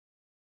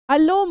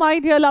Hello, my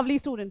dear lovely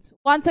students.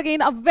 Once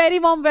again, a very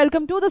warm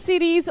welcome to the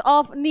series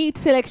of NEET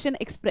Selection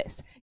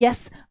Express.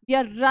 Yes, we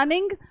are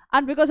running,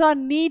 and because our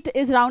NEET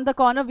is around the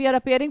corner, we are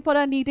appearing for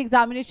a NEET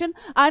examination.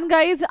 And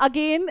guys,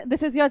 again,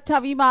 this is your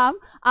Chavi ma'am,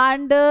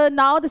 and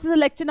now this is a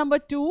lecture number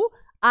 2.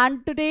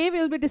 And today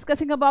we will be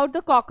discussing about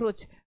the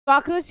cockroach.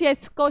 Cockroach,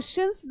 yes,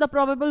 questions, the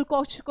probable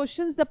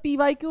questions, the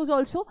PYQs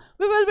also,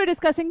 we will be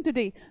discussing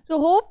today. So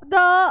hope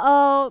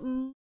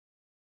the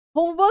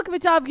homework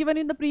which I have given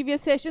in the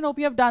previous session, hope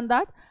you have done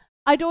that.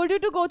 I told you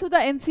to go through the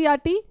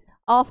NCERT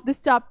of this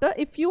chapter.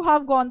 If you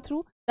have gone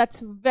through,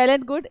 that's well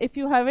and good. If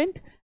you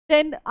haven't,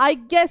 then I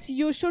guess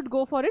you should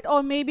go for it,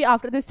 or maybe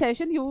after this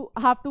session you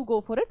have to go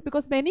for it,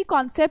 because many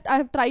concepts I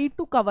have tried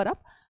to cover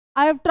up.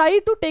 I have tried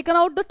to take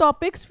out the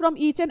topics from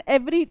each and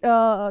every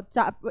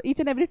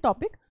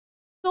topic,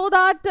 so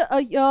that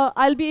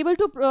I'll be able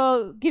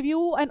to give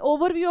you an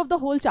overview of the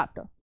whole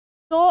chapter.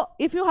 So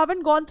if you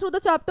haven't gone through the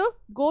chapter,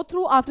 go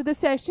through after this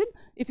session.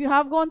 If you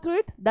have gone through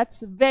it,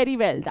 that's very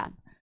well done.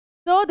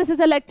 So this is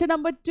a lecture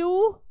number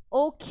 2.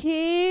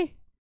 Okay.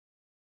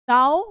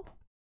 Now,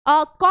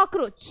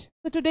 cockroach.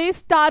 So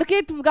today's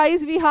target,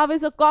 guys, we have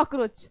is a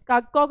cockroach.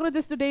 Cockroach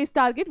is today's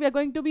target. We are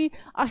going to be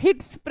a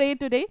hit spray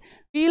today.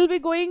 We will be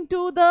going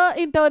to the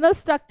internal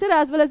structure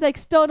as well as the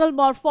external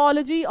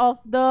morphology of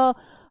the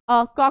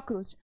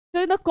cockroach.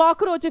 So in the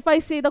cockroach, if I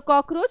say the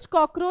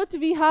cockroach,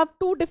 we have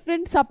 2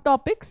 different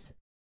subtopics.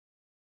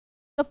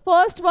 The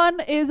first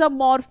one is a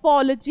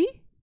morphology.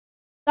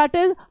 That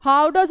is,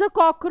 how does a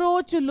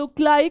cockroach look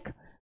like?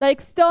 The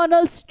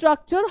external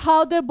structure,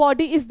 how their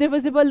body is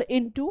divisible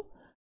into.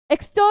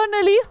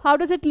 Externally, how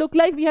does it look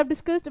like? We have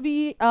discussed,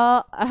 you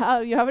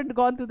haven't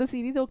gone through the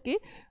series, okay.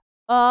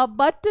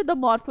 But the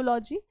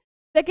morphology.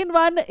 Second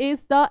one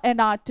is the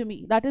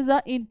anatomy. That is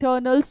the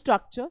internal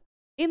structure.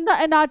 In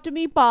the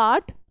anatomy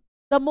part,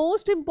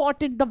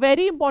 the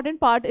very important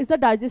part is the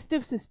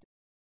digestive system.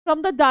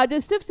 From the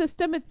digestive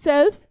system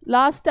itself,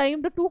 last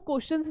time the 2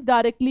 questions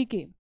directly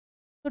came.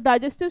 So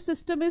digestive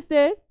system is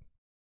there.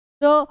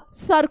 The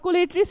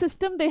circulatory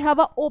system, they have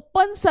an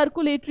open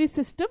circulatory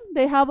system.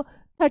 They have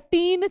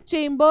 13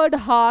 chambered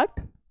heart.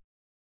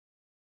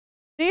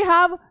 They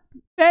have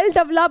well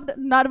developed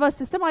nervous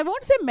system. I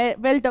won't say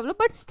well developed,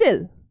 but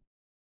still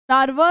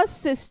nervous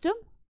system.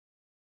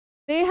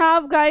 They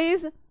have,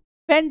 guys,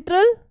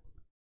 ventral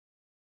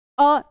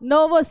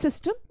nervous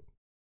system,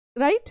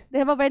 right? They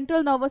have a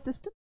ventral nervous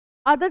system.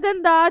 Other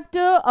than that,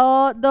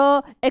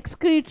 the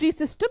excretory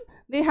system,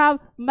 they have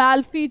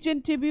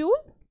malphizian tubule,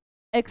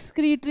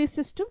 excretory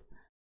system,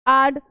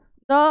 and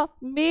the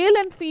male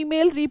and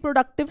female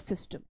reproductive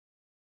system.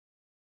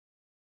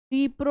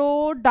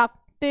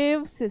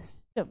 Reproductive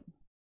system.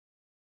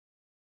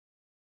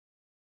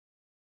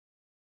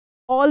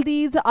 All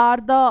these are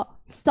the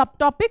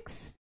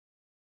subtopics.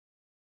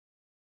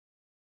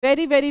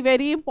 Very, very,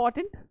 very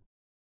important.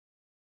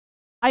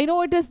 I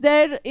know it is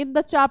there in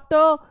the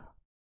chapter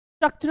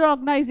structure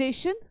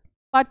organization,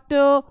 but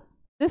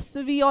this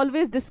we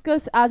always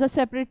discuss as a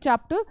separate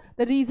chapter.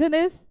 The reason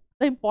is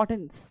the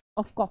importance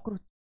of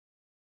cockroach.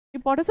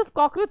 Importance of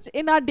cockroach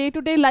in our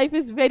day-to-day life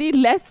is very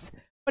less,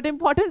 but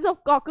importance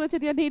of cockroach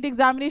in your NEET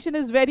examination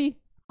is very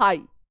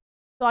high.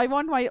 So I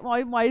want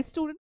my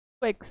students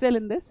to excel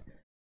in this.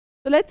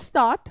 So let's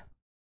start.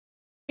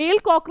 Male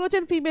cockroach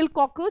and female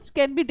cockroach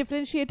can be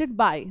differentiated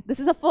by. This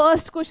is the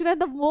first question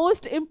and the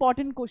most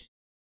important question.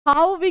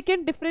 How we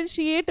can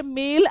differentiate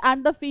male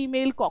and the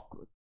female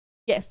cockroach?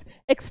 Yes,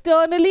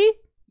 externally,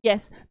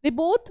 yes, they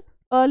both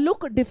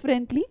look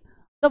differently.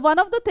 The one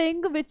of the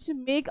thing which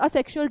make a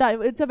sexual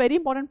it's a very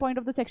important point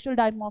of the sexual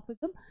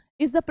dimorphism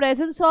is the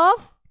presence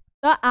of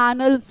the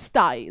anal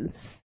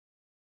styles.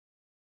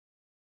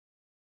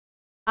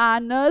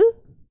 Anal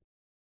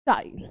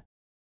style.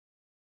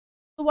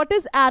 So what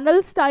is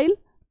anal style?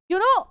 You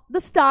know, the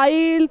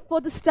style,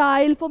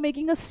 for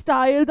making a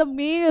style, the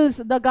males,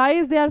 the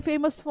guys, they are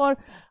famous for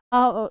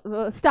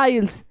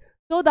styles.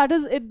 So that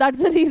is it.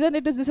 That's the reason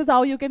it is. This is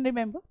how you can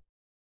remember.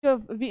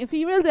 So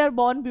female, they are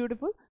born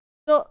beautiful.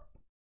 So,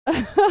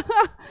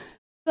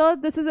 so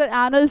this is an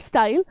anal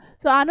style.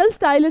 So anal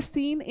style is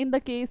seen in the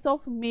case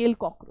of male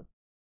cockroach.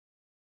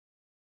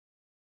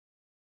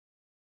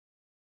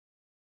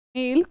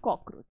 Male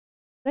cockroach,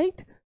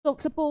 right? So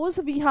suppose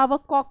we have a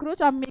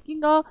cockroach. I'm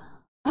making a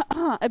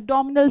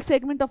abdominal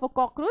segment of a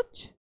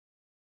cockroach,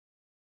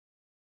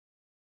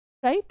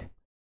 right?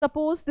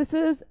 Suppose this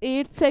is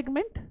 8th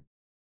segment,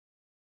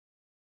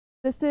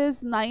 this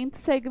is 9th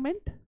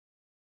segment,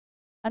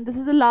 and this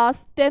is the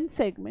last 10th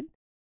segment,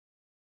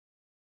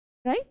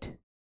 right?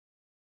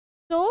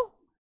 So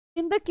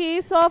in the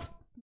case of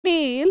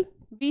male,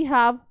 we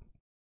have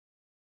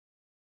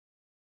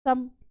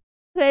some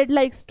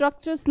thread-like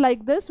structures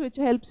like this, which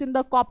helps in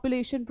the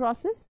copulation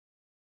process,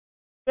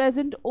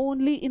 present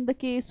only in the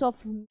case of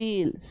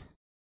males.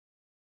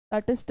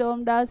 That is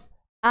termed as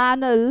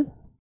anal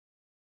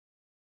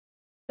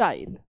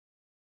style.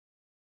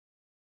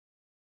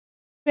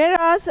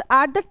 Whereas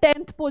at the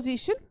 10th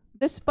position,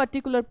 this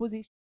particular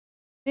position,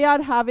 they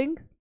are having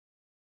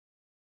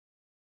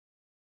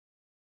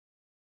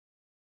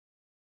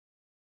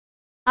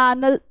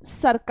anal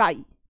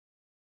cerci.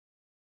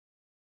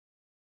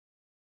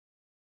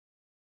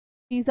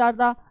 These are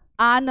the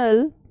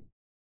anal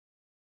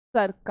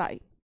cerci.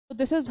 So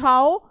this is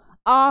how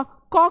a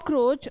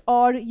cockroach,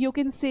 or you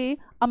can say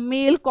a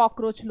male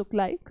cockroach, look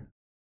like.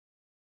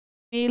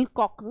 Male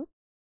cockroach.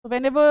 So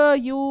whenever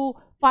you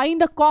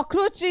find a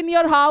cockroach in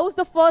your house,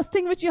 the first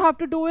thing which you have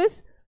to do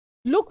is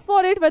look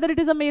for it, whether it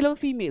is a male or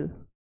female.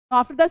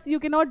 After that, you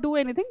cannot do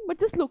anything, but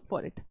just look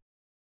for it.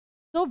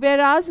 So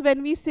whereas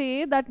when we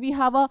say that we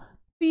have a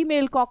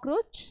female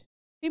cockroach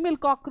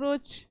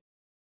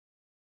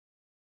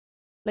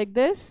like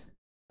this,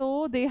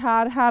 so they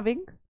are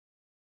having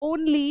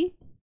only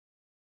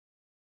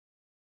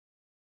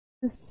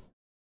this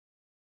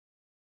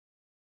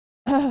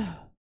anal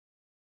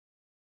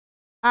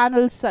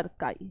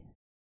cerci.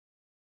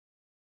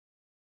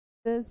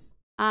 This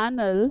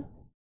anal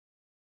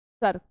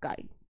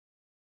cerci,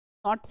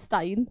 not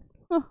style.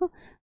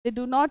 They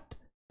do not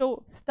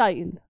show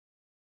style.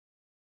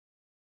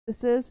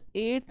 This is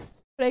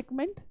 8th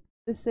fragment,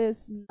 this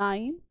is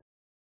 9,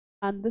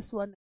 and this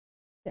one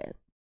is 10.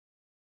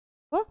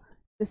 So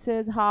this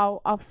is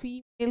how a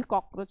female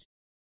cockroach.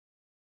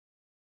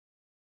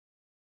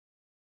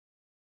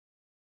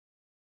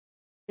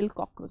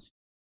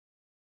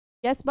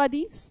 Yes,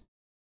 buddies?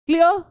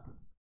 Clear?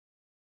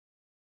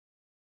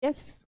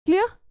 Yes,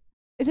 clear?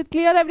 Is it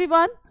clear,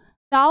 everyone?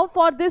 Now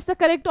for this, the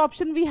correct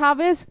option we have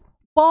is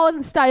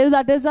Bond style,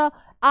 that is a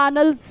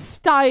anal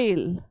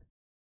style.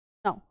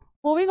 Now,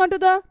 moving on to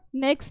the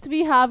next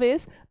we have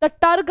is the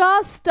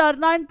targa,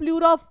 sterna and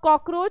pleura of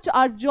cockroach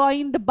are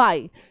joined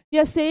by. We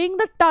are saying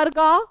the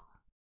targa,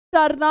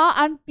 sterna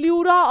and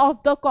pleura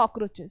of the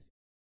cockroaches.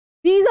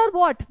 These are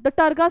what? The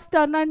targa,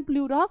 sterna and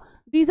pleura.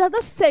 These are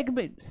the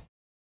segments.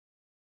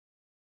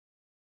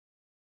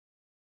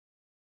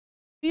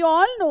 We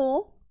all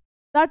know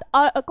that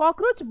a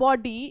cockroach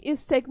body is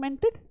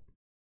segmented.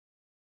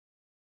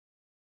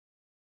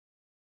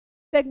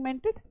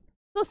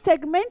 So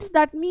segments,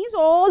 that means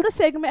all the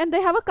segments, and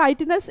they have a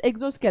chitinous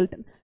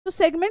exoskeleton. So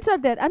segments are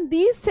there, and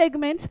these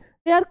segments,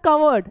 they are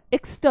covered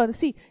external.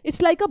 See,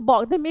 it's like a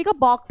box. They make a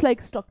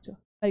box-like structure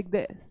like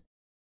this.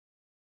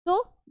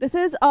 So this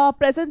is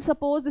present.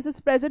 Suppose this is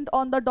present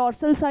on the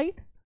dorsal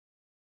side.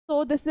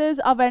 So this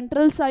is a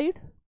ventral side,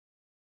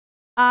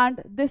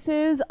 and this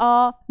is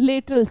a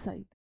lateral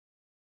side.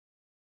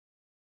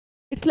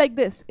 It's like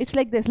this. It's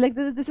like this. Like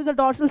this is the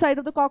dorsal side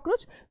of the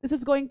cockroach. This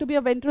is going to be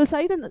a ventral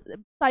side, and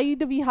the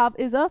side we have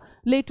is a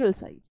lateral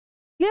side.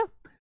 Clear?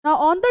 Now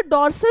on the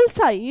dorsal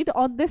side,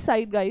 on this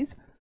side, guys,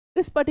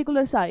 this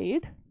particular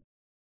side,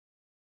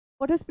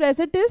 what is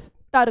present is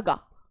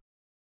targa.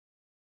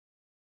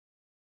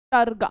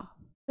 Targa,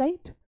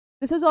 right?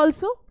 This is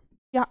also,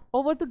 yeah,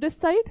 over to this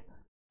side,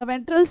 the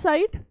ventral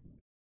side.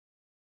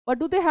 What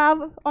do they have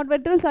on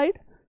ventral side?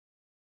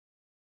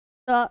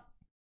 The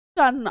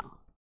sterna.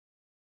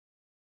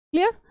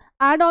 Clear?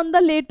 And on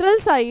the lateral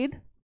side,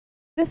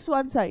 this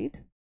one side,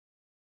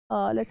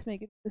 let's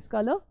make it this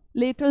color.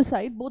 Lateral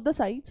side, both the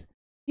sides,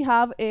 we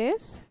have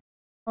is,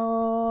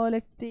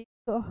 let's take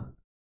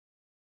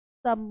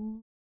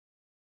some.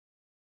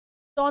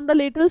 So on the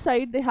lateral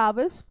side, they have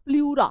is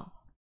pleura.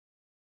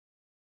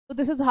 So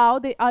this is how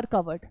they are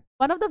covered.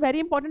 One of the very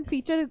important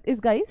feature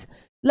is, guys,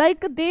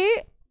 like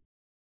they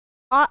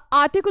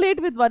articulate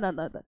with one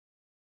another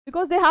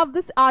because they have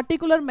this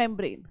articular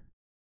membrane.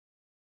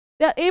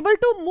 They are able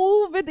to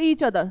move with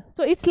each other.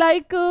 So it's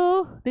like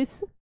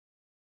this.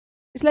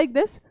 It's like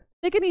this.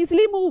 They can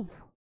easily move.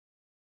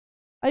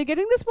 Are you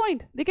getting this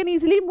point? They can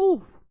easily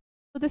move.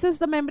 So this is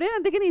the membrane,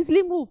 and they can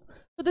easily move.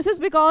 So this is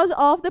because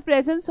of the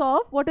presence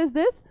of, what is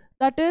this?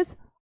 That is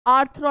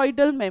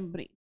arthroidal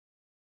membrane.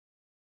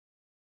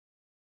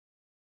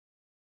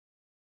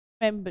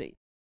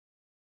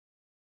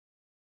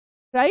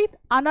 Right?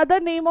 Another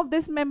name of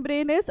this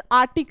membrane is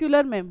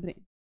articular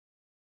membrane.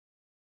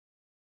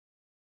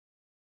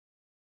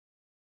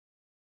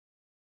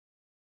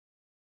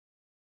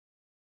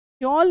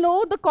 You all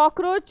know the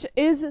cockroach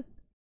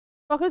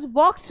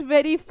walks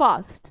very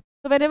fast.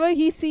 So whenever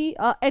he see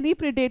any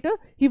predator,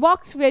 he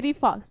walks very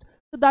fast.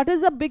 So that is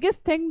the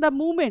biggest thing, the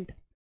movement.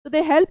 So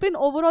they help in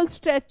overall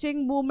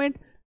stretching, movement.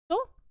 So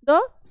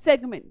the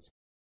segments.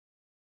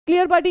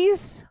 Clear,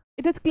 buddies?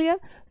 It is clear.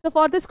 So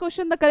for this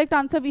question, the correct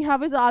answer we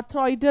have is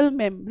arthroidal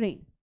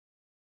membrane.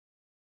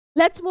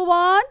 Let's move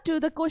on to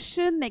the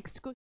question.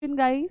 Next question,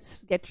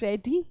 guys. Get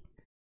ready.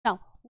 Now,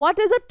 what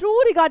is a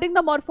true regarding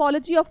the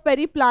morphology of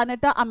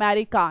Periplaneta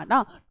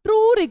americana?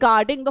 True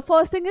regarding, the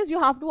first thing is you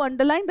have to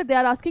underline that they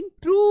are asking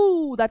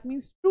true. That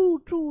means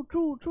true, true,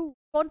 true, true.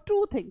 On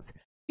true things.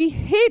 We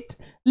hate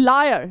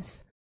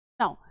liars.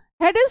 Now,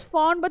 head is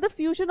formed by the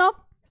fusion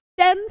of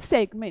 10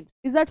 segments.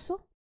 Is that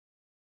so?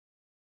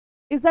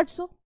 Is that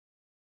so?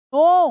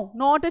 No,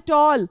 not at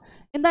all.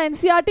 In the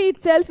NCERT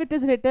itself, it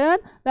is written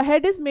the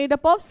head is made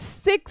up of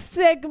 6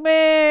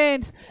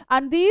 segments,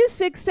 and these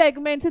 6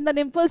 segments in the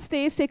nymphal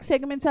stage, 6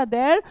 segments are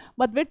there,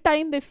 but with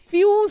time they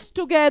fuse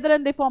together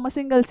and they form a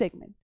single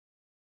segment.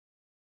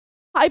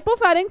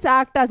 Hypopharynx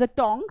act as a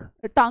tongue.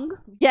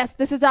 Yes,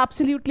 this is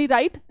absolutely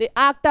right. They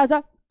act as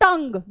a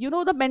tongue. You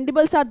know, the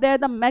mandibles are there,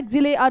 the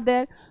maxillae are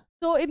there.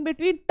 So in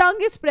between, tongue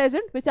is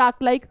present, which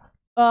act like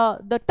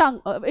the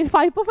tongue. If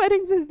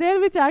hypopharynx is there,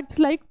 which acts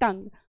like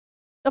tongue.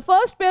 The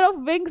first pair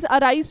of wings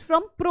arise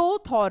from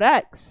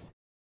prothorax.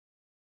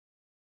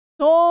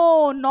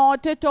 No,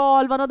 not at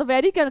all. One of the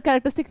very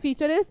characteristic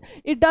feature is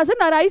it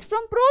doesn't arise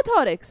from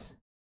prothorax.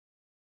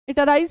 It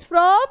arises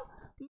from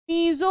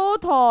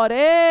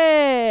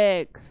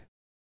mesothorax.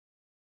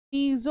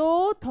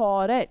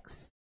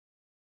 Mesothorax.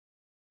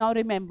 Now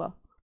remember.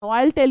 Now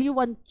I'll tell you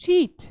one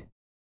cheat.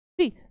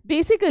 See,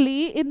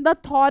 basically in the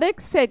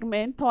thorax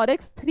segment,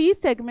 thorax 3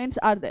 segments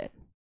are there.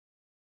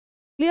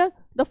 Clear?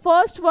 The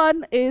first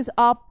one is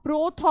a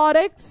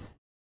prothorax.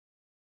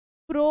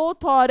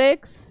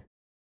 Prothorax.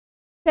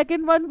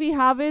 Second one we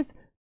have is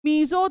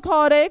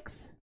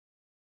mesothorax.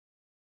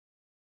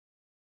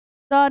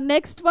 The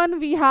next one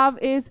we have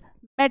is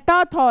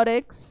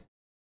metathorax.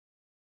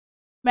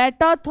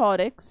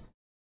 Metathorax.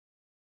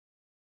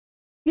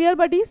 Clear,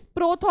 buddies?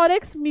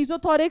 Prothorax,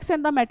 mesothorax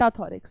and the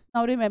metathorax.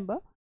 Now remember,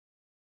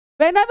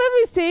 whenever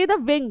we say the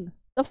wing,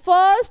 the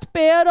first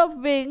pair of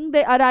wing,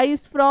 they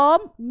arise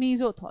from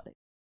mesothorax.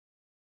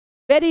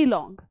 Very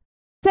long.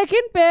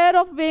 Second pair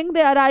of wing,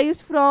 they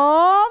arise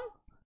from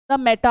the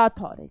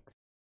metathorax.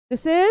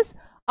 This is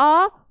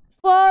a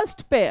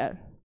first pair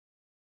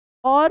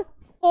or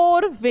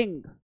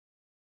forewing.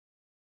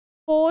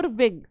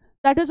 Forewing.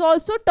 That is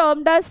also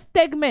termed as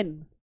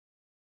tegmen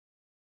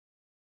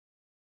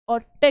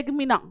or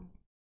tegmina.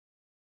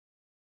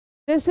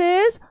 This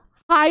is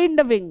hind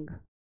wing,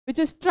 which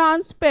is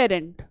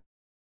transparent.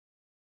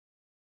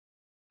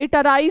 It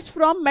arises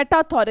from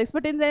metathorax,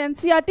 but in the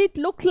NCERT it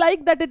looks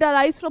like that it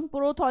arises from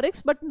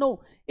prothorax, but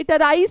no, it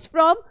arises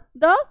from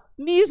the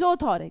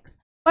mesothorax.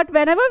 But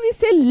whenever we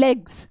say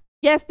legs,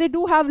 yes, they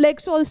do have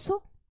legs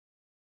also.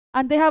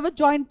 And they have a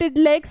jointed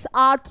legs,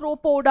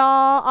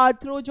 arthropoda,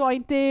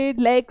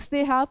 arthrojointed legs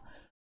they have.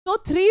 So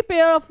 3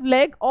 pair of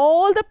leg,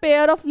 all the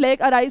pair of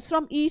leg arise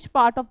from each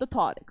part of the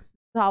thorax.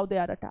 That's how they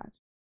are attached.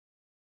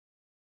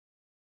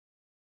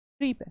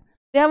 3 pair.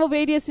 They have a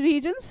various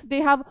regions.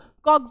 They have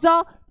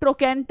coxa,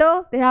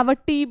 trochanter, they have a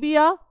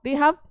tibia, they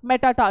have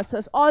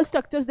metatarsus. All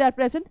structures they are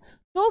present.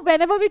 So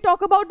whenever we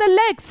talk about the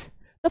legs,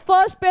 the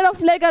first pair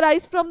of leg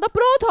arise from the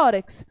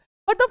prothorax.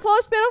 But the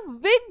first pair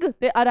of wing,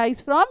 they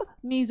arise from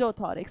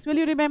mesothorax. Will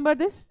you remember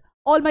this?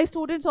 All my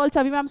students, all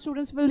Chavi ma'am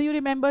students, will you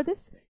remember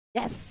this?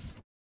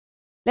 Yes.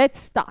 Let's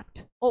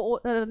start.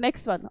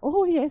 Next one.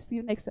 Oh, yes,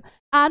 you next one.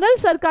 Anal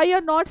cerci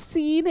are not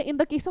seen in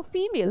the case of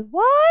female.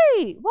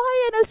 Why?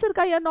 Why anal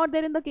cerci are not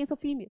there in the case of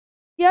female?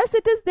 Yes,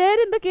 it is there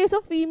in the case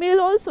of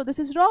female also. This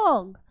is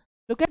wrong.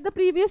 Look at the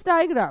previous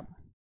diagram.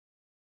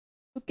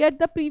 Look at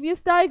the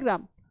previous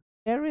diagram.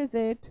 Where is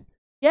it?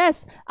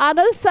 Yes,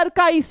 anal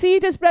cerci. See,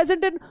 it is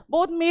present in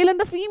both male and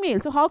the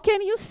female. So how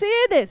can you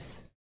say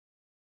this?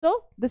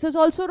 So this is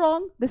also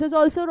wrong. This is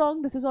also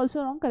wrong. This is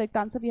also wrong. Correct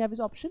answer we have is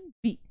option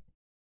B.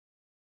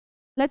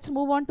 Let's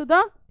move on to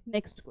the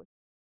next question.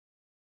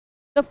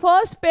 The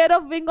first pair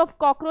of wing of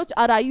cockroach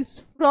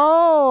arise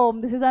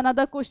from. This is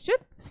another question.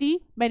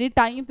 See, many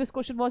times this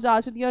question was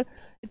asked in here.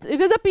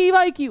 It is a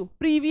PYQ,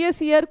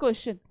 previous year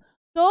question.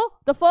 So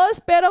the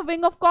first pair of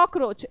wing of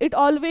cockroach, it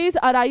always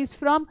arises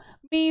from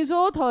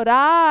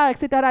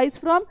mesothorax. It arises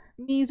from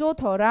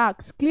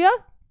mesothorax. Clear?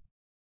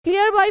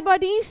 Clear, my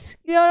buddies?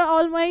 Clear,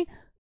 all my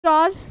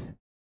stars?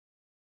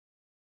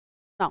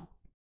 Now,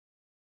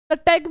 the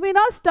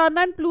tegmina,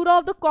 sterna and pleura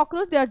of the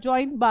cockroach, they are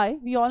joined by,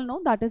 we all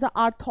know, that is an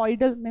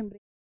arthoidal membrane.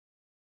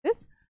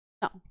 This.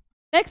 Now,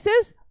 next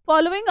is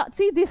following.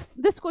 See,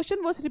 this question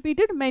was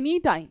repeated many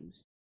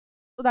times.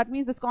 So that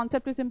means this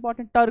concept is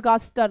important. Turga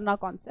sterna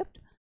concept.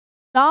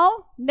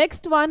 Now,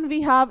 next one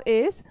we have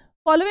is,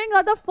 following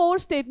are the 4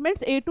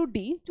 statements A to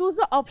D. Choose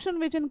the option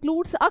which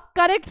includes a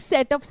correct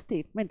set of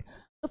statements.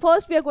 The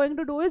first we are going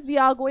to do is, we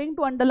are going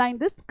to underline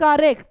this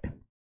correct.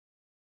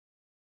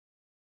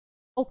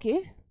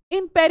 Okay.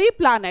 In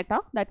Periplaneta,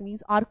 that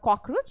means our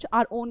cockroach,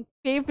 our own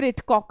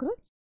favorite cockroach,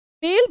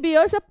 male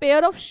bears a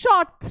pair of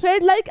short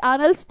thread-like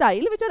anal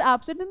style which are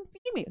absent in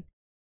female.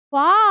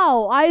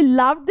 Wow, I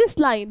love this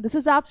line. This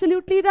is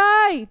absolutely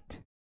right.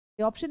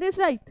 The option is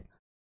right.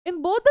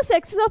 In both the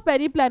sexes of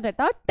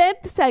Periplaneta,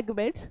 10th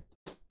segments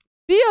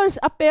bears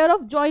a pair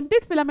of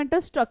jointed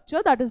filamentous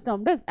structure that is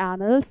termed as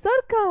anal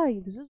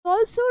cerci. This is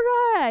also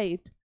right.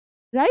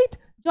 Right?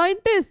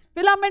 Jointed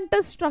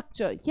filamentous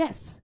structure.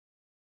 Yes.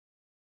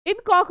 In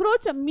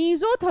cockroach,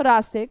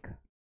 mesothoracic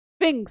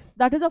wings,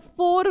 that is a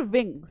 4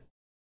 wings,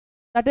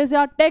 that is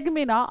our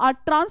tegmina, are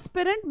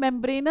transparent,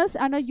 membranous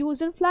and are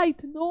used in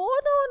flight. No.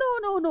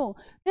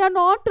 They are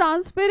not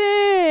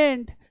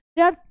transparent.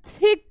 They are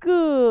thick.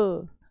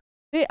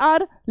 They are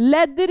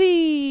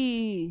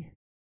leathery.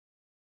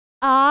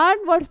 And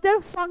what's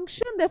their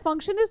function? Their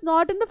function is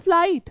not in the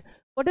flight.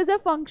 What is their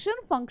function?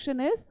 Function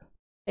is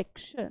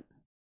protection.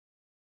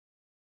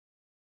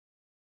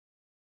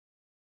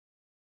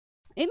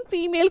 In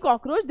female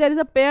cockroach, there is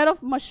a pair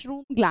of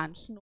mushroom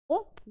glands.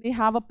 No, they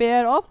have a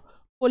pair of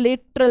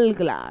collateral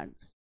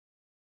glands.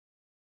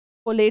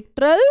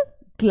 Collateral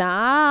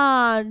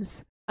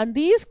glands. And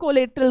these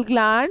collateral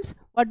glands,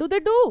 what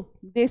do?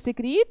 They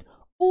secrete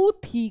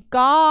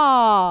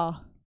ootheca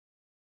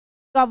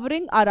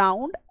covering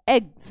around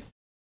eggs.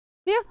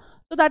 Clear?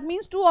 So that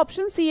means two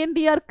options C and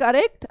D are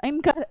correct.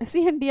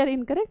 C and D are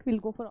incorrect. We'll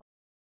go for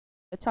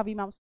Chavi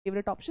Mam's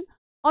favorite option.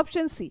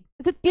 Option C.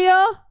 Is it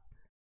clear?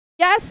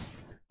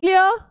 Yes.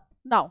 Clear?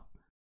 Now,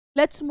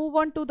 let's move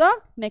on to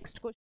the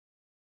next question.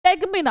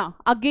 Tegmina.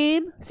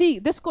 Again, see,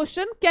 this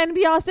question can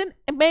be asked in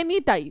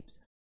many types.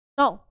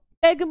 Now,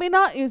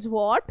 tegmina is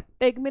what?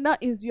 Tegmina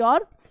is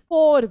your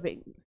four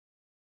wings.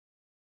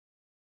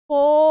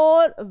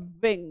 Four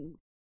wings.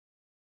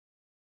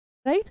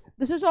 Right?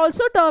 This is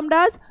also termed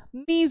as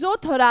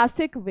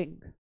mesothoracic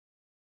wing.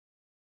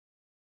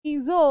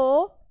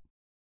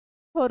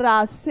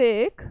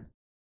 Mesothoracic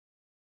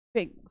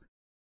wings.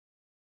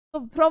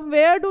 So from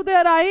where do they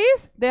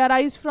arise? They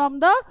arise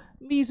from the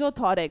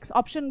mesothorax.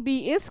 Option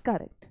B is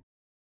correct.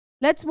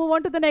 Let's move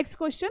on to the next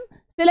question.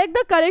 Select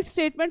the correct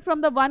statement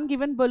from the one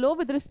given below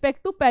with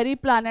respect to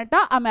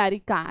Periplaneta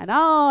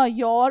americana,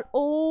 your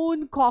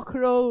own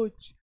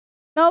cockroach.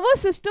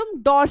 Nervous system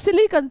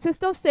dorsally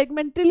consists of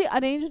segmentally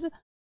arranged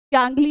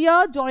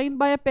ganglia joined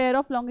by a pair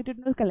of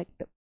longitudinal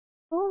collectors.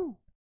 Oh,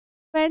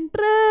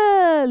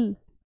 ventral.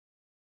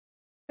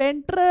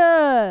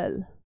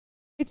 Ventral.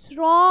 It's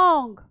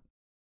wrong.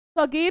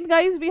 So again,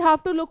 guys, we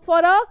have to look for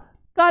a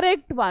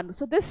correct one.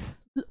 So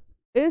this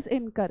is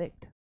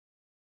incorrect.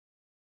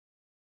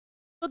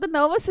 So the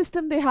nervous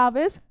system they have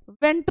is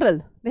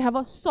ventral. They have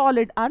a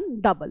solid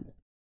and double.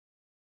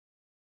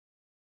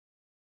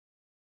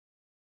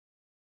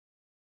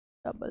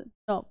 Double.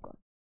 No.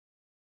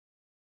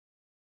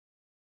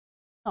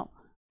 Now,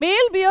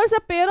 male wears a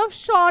pair of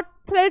short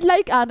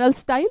thread-like anal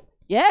style.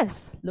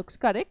 Yes, looks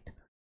correct.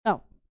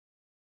 Now,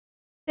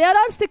 there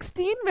are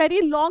 16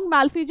 very long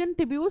malphizian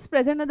tubules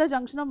present at the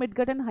junction of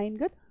midgut and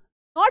hindgut.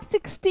 Not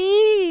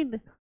 16.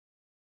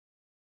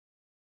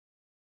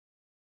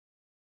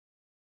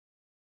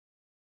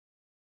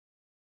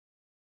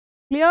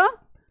 Clear?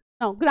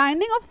 Now,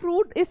 grinding of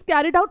fruit is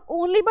carried out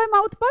only by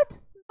mouth part?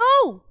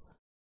 No.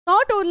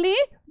 Not only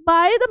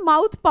by the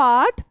mouth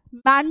part,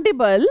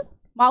 mandible.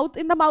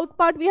 In the mouth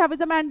part we have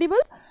is a mandible.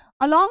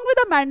 Along with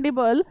the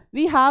mandible,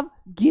 we have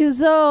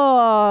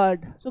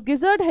gizzard. So,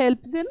 gizzard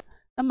helps in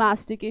the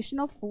mastication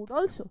of food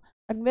also.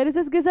 And where is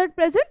this gizzard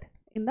present?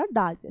 In the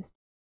digestive.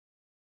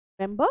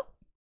 Remember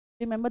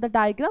the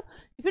diagram.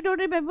 If you don't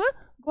remember,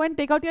 go and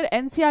take out your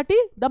NCERT.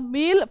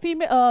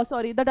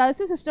 The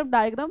digestive system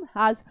diagram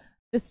has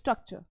this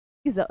structure,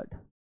 gizzard.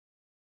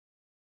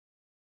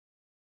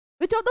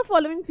 Which of the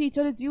following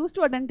feature is used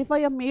to identify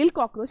a male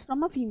cockroach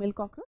from a female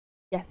cockroach?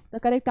 Yes, the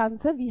correct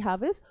answer we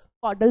have is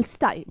caudal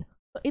style.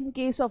 So, in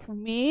case of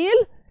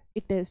male,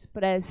 it is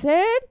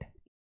present.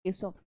 In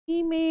case of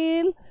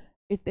female,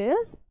 it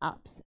is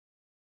absent.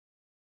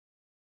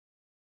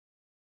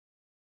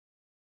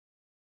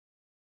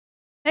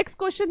 Next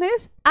question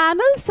is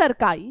anal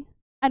cerci.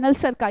 Anal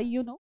cerci,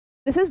 you know,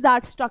 this is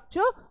that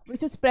structure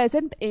which is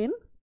present in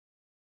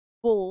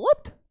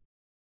both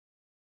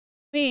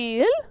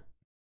male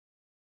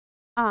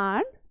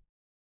and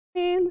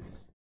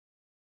males.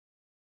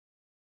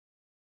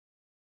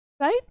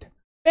 Right?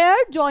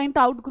 Paired joint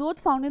outgrowth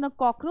found in a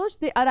cockroach,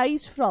 they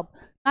arise from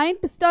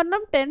 9th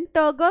sternum, 10th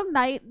tergum,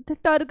 9th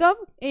tergum,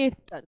 8th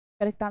tergum.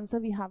 Correct answer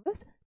we have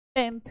is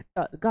 10th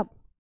tergum.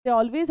 They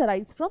always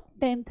arise from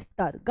 10th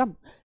tergum.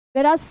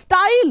 Whereas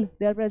style,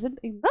 they are present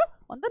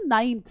on the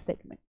 9th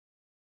segment.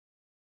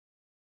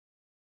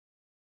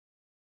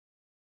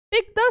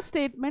 Pick the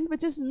statement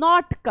which is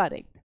not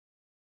correct.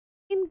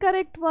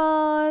 Incorrect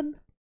one.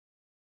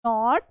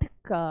 Not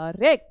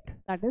correct.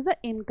 That is the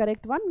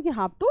incorrect one we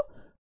have to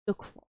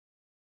look for.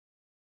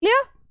 Clear?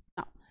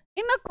 Now,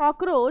 in a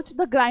cockroach,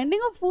 the grinding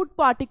of food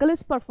particle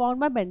is performed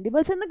by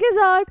mandibles in the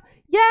gizzard.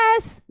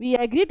 Yes, we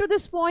agree to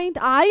this point.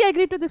 I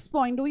agree to this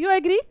point. Do you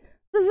agree?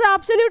 This is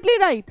absolutely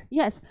right.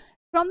 Yes.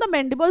 From the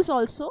mandibles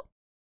also,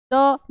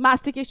 the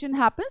mastication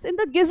happens. In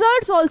the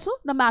gizzards also,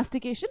 the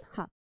mastication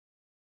happens.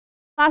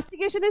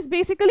 Mastication is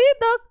basically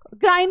the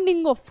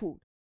grinding of food.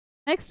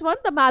 Next one,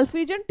 the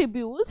malphizian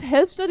tubules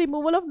helps the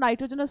removal of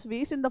nitrogenous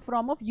waste in the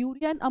form of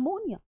urea and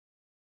ammonia.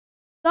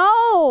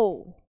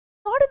 No,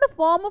 not in the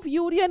form of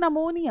urea and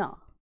ammonia.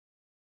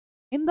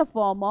 In the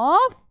form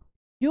of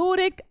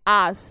uric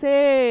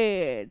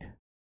acid.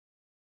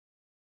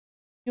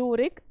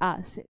 Uric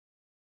acid.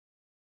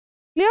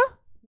 Clear?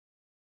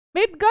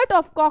 Midgut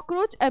of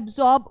cockroach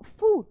absorb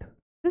food.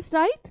 Is this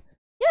right?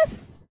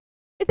 Yes.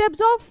 It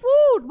absorbs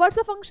food. What's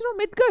the function of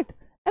midgut?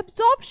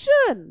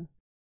 Absorption.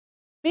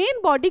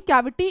 Main body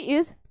cavity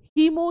is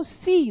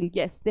hemocoel.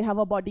 Yes, they have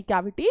a body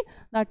cavity,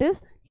 that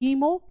is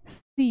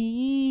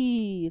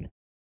hemocoel.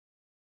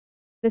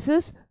 This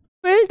is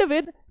filled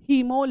with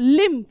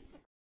hemolymph.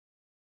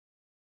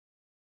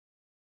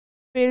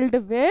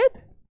 Filled with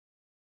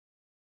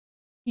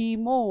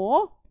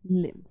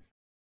hemolymph.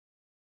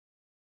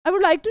 I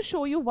would like to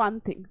show you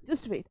one thing.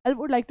 Just wait. I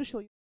would like to show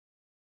you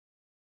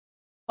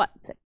one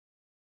thing.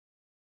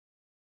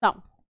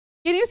 Now,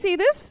 can you see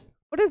this?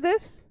 What is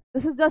this?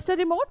 This is just a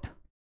remote,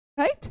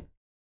 right?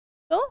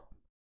 So,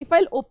 if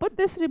I'll open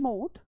this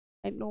remote,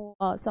 I know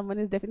someone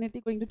is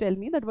definitely going to tell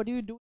me that what do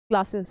you do in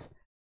classes?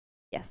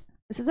 Yes,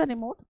 this is a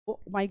remote. Oh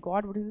my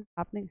God, what is this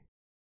happening?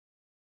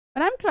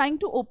 When I'm trying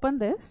to open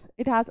this,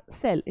 it has a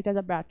cell, it has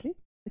a battery.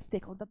 Let's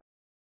take out the.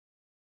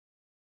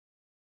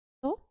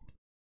 So,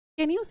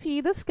 can you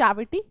see this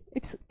cavity?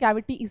 Its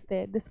cavity is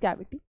there, this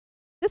cavity.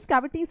 This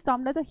cavity is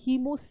termed as a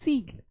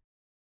hemocoel.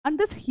 And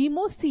this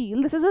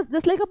hemocoel, this is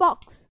just like a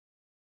box.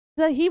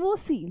 The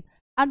hemocoel.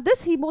 And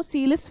this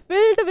hemocoel is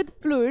filled with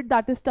fluid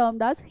that is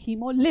termed as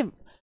hemolymph.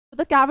 So,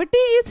 the cavity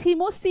is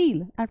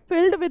hemocoel and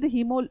filled with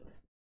hemolymph.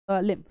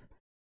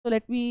 So,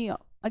 let me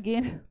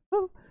again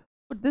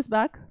put this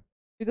back,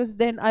 because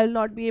then I will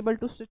not be able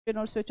to switch in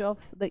or switch off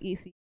the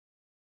AC.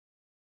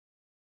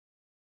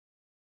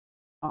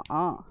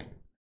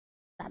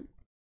 Done.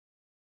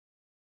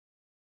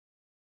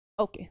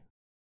 Okay.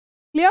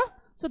 Clear?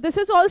 So this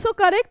is also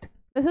correct.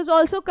 This is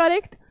also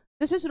correct.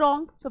 This is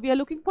wrong. So we are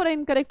looking for an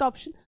incorrect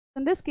option.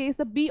 In this case,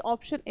 the B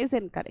option is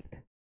incorrect.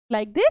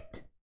 Liked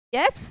it?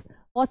 Yes?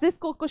 Was this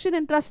question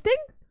interesting?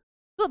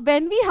 So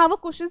when we have a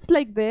questions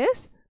like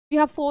this, we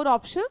have 4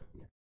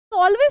 options. So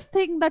always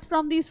think that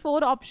from these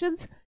 4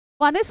 options,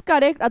 one is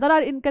correct, other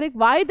are incorrect.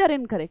 Why they are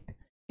incorrect?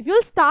 If you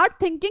will start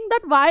thinking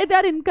that why they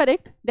are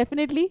incorrect,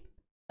 definitely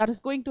that is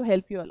going to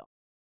help you a lot.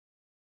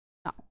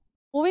 Now,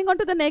 moving on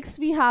to the next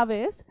we have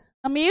is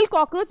a male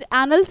cockroach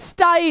anal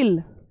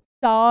style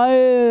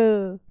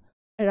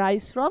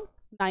arise from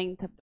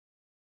 9th.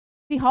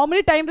 See how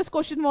many times this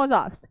question was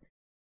asked.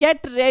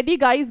 Get ready,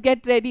 guys,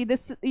 get ready.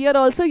 This year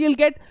also you'll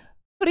get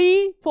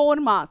free 4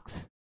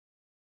 marks.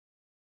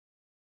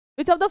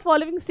 Which of the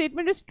following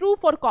statement is true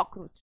for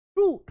cockroach?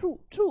 True, true,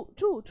 true,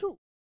 true, true,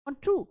 or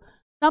true.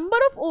 Number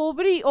of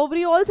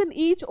ovules in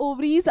each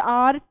ovaries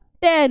are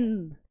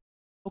 10.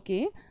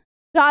 Okay.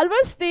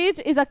 Larval stage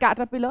is a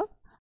caterpillar.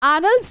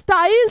 Anal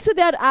styles,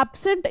 they are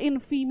absent in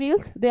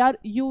females. They are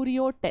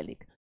ureotelic.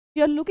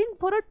 We are looking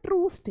for a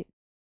true state.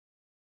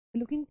 We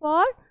are looking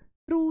for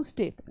true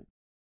statement.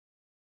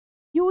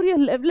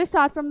 Let's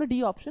start from the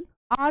D option.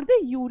 Are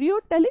they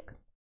ureotelic?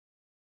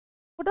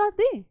 What are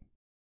they?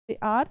 They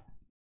are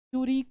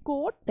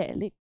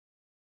uricotelic.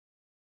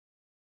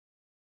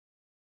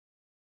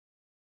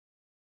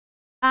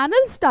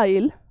 Anal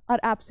style are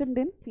absent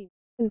in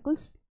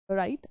females.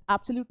 Right,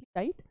 absolutely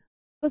right.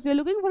 Because we are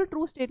looking for a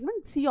true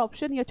statement. C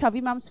option, your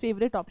Chavi ma'am's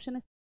favorite option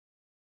is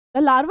the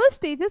larval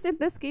stages. In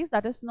this case,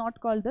 that is not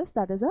called this.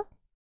 That is a.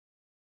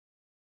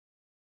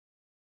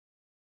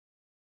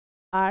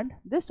 And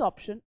this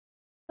option,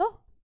 so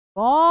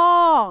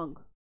wrong.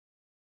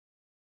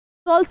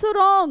 It's also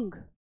wrong.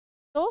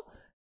 So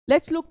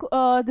let's look.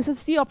 This is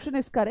C option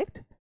is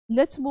correct.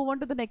 Let's move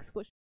on to the next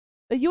question.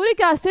 The uric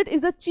acid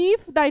is a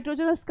chief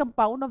nitrogenous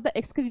compound of the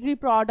excretory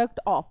product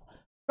of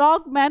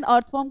frog, man,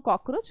 earthworm,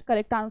 cockroach.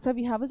 Correct answer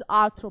we have is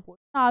arthropods.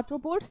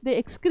 Arthropods,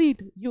 they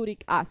excrete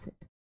uric acid.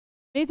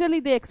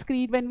 Majorly they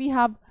excrete when we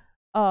have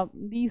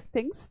these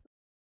things.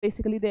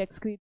 Basically they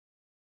excrete.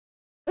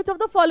 Which of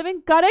the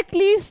following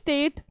correctly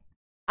state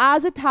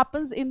as it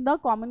happens in the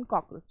common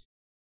cockroach?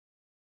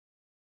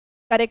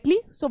 Correctly.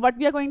 So what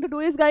we are going to do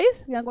is,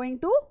 guys, we are going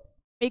to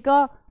make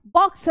a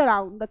box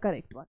around the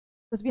correct one.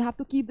 Because we have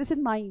to keep this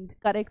in mind,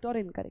 correct or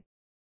incorrect.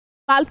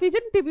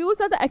 Malphizian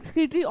tubules are the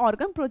excretory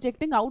organ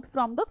projecting out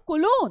from the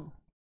colon.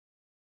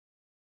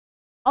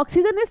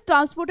 Oxygen is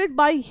transported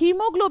by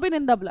hemoglobin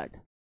in the blood.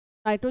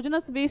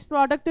 Nitrogenous waste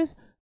product is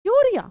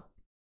urea.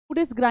 Food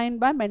is grind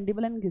by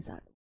mandible and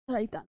gizzard.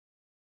 Right done.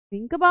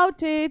 Think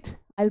about it.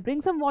 I'll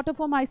bring some water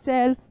for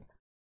myself.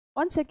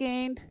 1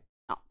 second.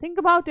 Now think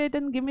about it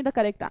and give me the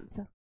correct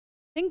answer.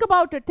 Think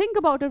about it. Think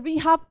about it. We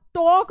have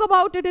talked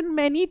about it in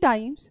many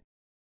times.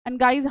 And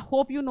guys, I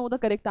hope you know the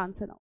correct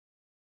answer now.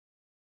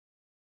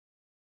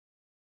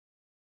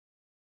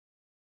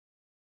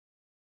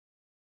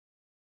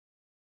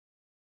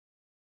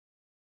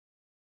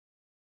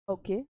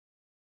 Okay.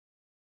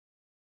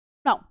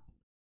 Now,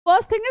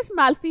 first thing is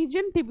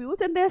Malphizian tubules,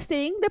 and they are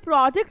saying they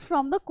project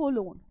from the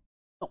colon.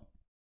 No,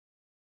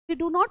 they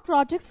do not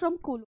project from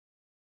colon.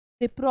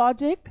 They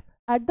project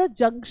at the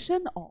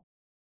junction of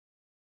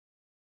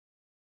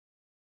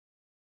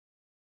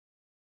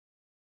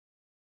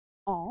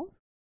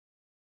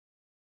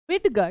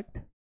midgut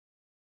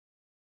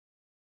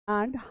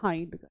and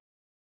hindgut.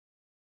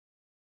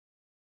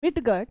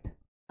 Midgut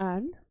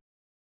and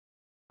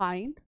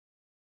hind.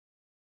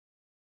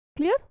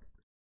 Clear?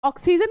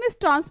 Oxygen is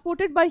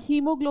transported by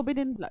hemoglobin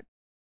in blood.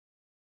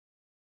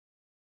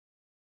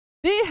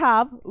 They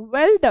have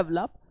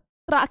well-developed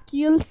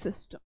tracheal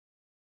system.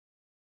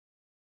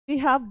 They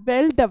have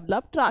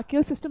well-developed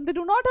tracheal system. They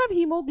do not have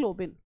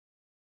hemoglobin.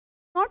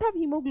 Not have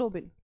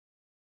hemoglobin.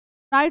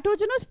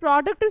 Nitrogenous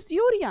product is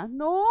urea.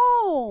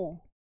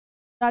 No,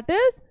 that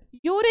is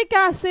uric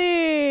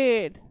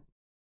acid.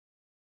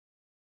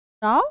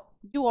 Now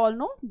you all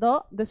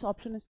know this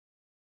option is.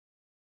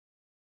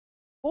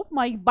 Oh,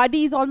 my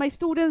buddies, all my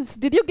students,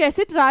 did you guess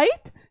it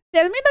right?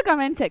 Tell me in the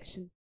comment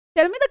section.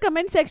 Tell me in the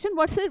comment section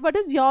what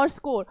is your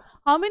score.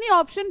 How many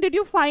options did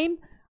you find,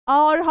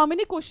 or how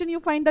many questions you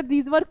find that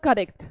these were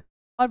correct,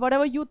 or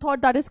whatever you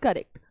thought that is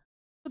correct.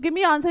 So give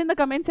me answer in the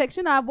comment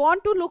section. I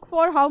want to look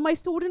for how my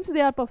students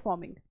they are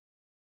performing.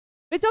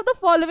 Which of the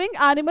following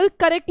animal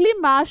correctly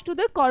matched to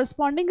the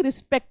corresponding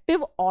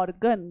respective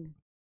organ?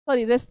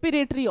 Sorry,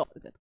 respiratory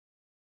organ.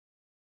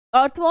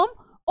 Earthworm,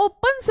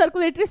 open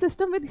circulatory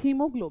system with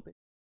hemoglobin.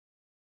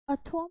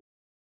 Earthworm,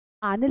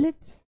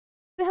 annelids,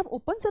 they have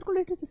open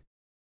circulatory system.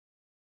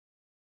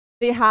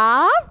 They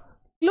have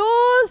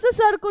closed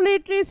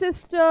circulatory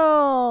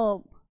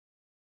system.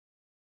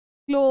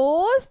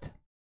 Closed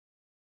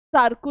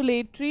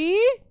circulatory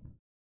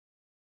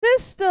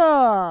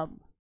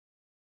system.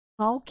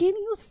 How can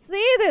you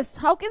say this?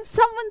 How can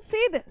someone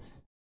say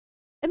this?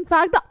 In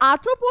fact, the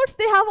arthropods,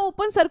 they have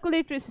open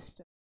circulatory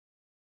system.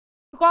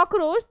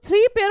 Cockroach,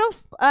 3 pair of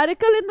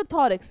spiracles in the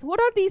thorax. What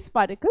are these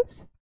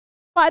spiracles?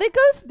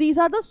 Spiracles, these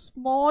are the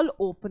small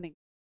opening.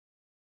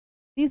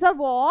 These are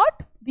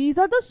what? These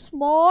are the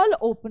small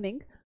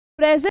opening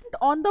present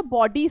on the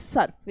body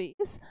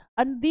surface,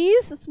 and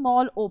these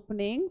small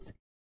openings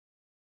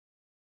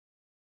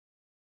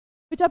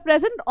which are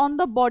present on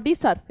the body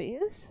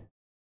surface.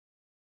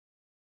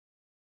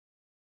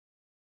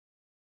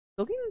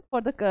 Looking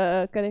for the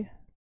correct.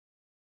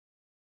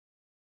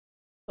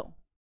 So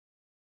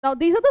now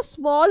these are the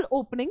small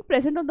opening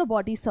present on the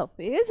body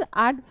surface,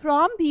 and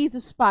from these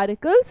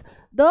spiracles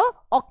the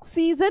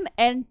oxygen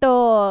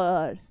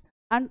enters,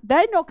 and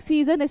then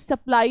oxygen is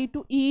supplied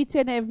to each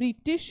and every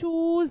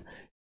tissues,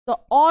 the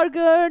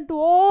organ, to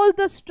all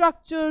the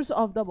structures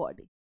of the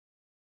body,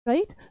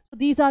 right? So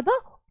these are the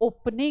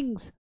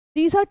openings.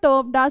 These are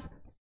termed as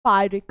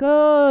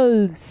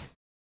spiracles.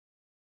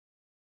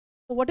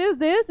 So what is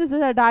this? This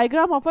is a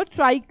diagram of a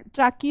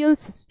tracheal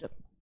system.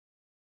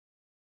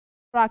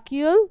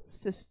 Tracheal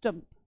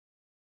system.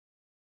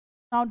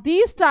 Now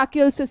these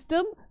tracheal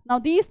system, now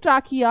these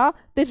trachea,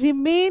 they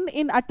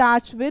remain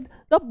attached with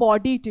the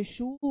body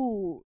tissue,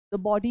 the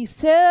body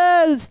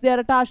cells. They are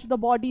attached to the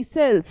body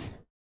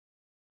cells.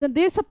 Then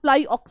they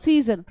supply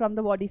oxygen from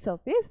the body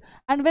surface.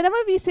 And whenever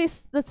we say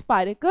the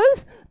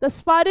spiracles,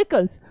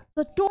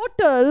 so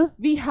total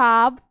we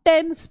have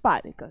 10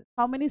 spiracles.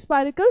 How many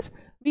spiracles?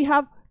 We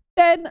have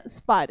 10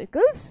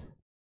 spiracles.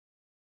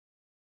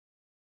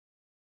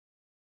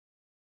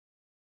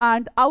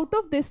 And out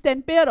of this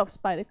 10 pair of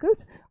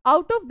spiracles,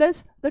 out of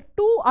this the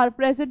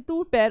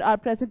 2 pair are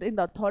present in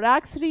the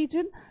thorax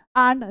region,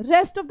 and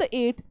rest of the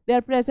 8 they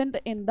are present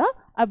in the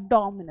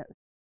abdominal.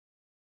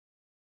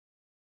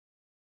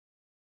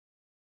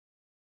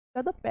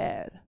 The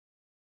pair.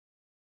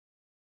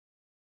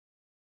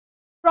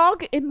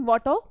 Frog in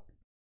water,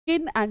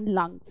 skin and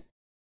lungs.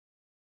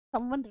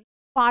 Someone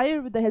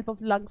fire with the help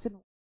of lungs and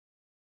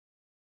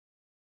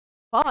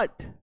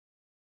but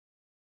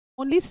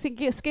only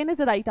skin is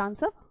the right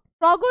answer.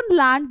 Frog on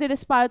land, they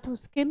respire through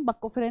skin,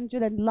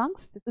 buccopharyngeal and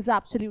lungs. This is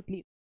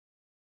absolutely.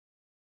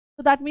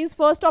 So that means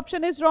first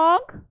option is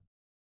wrong.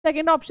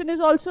 Second option is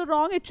also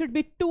wrong. It should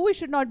be 2, it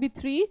should not be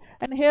 3.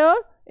 And here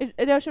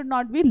there should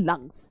not be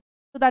lungs.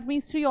 So that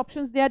means 3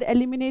 options they are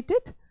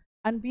eliminated,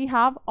 and we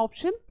have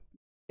option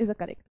is a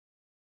correct.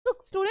 So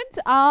students,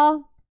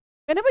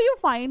 whenever you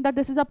find that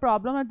this is a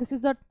problem and this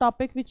is a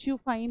topic which you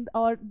find,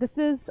 or this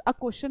is a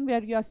question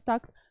where you are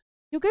stuck,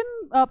 you can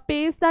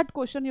paste that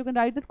question, you can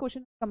write that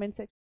question in the comment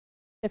section.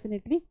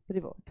 Definitely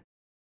revert.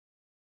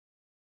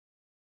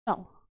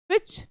 Now,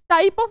 which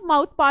type of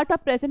mouth part are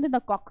present in the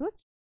cockroach?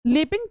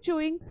 Leaping,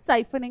 chewing,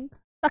 siphoning,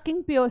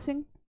 sucking,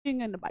 piercing,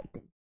 chewing and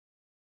biting.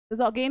 This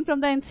is again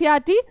from the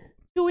NCERT.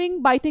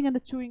 Chewing, biting and the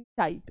chewing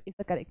type is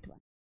the correct one.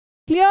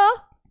 Clear?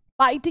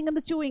 Biting and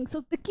the chewing.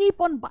 So they keep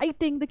on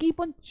biting, they keep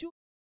on chewing.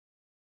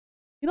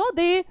 You know,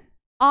 they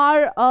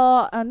are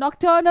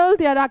nocturnal,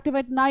 they are active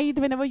at night.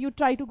 Whenever you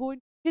try to go in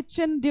the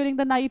kitchen during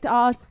the night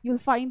hours, you'll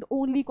find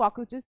only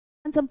cockroaches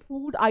and some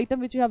food item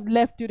which you have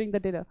left during the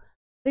dinner.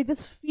 They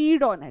just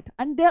feed on it,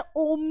 and they're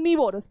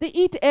omnivorous. They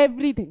eat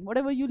everything.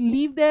 Whatever you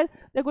leave there,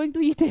 they're going to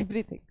eat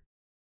everything.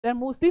 They're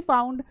mostly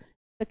found in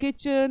the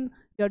kitchen,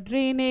 your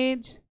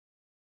drainage.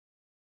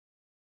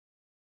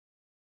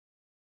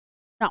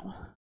 Now,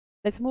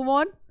 let's move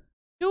on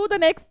to the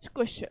next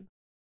question.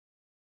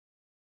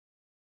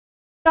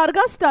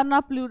 Targa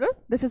sterna plural.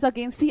 This is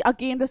again, see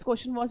again this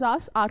question was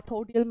asked,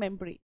 arthodial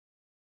membrane.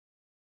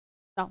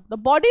 Now, the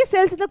body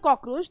cells in the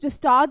cockroach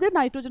discharge their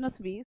nitrogenous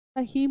waste,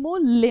 the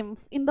hemolymph,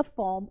 in the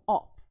form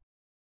of.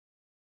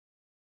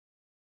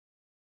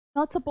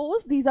 Now,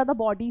 suppose these are the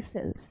body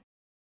cells.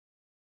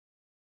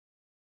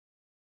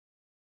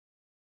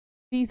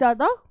 These are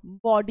the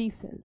body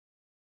cells.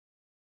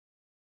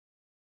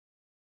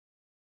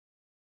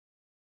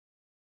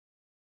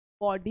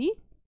 Body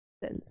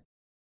cells.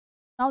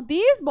 Now,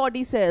 these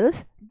body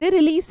cells, they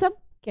release some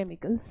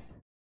chemicals.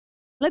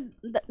 Like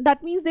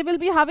that means they will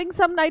be having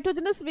some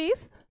nitrogenous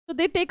waste. So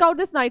they take out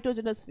this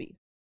nitrogenous waste,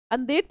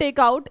 and they take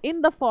out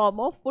in the form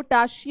of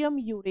potassium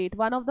urate.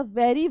 One of the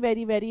very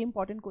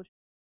important questions.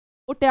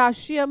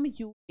 Potassium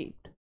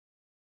urate.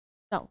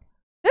 Now,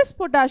 This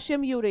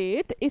potassium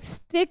urate is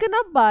taken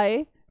up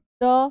by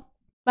the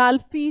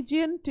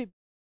Malpighian tubules,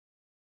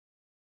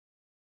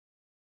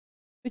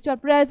 which are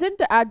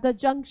present at the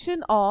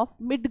junction of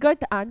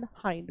midgut and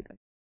hindgut.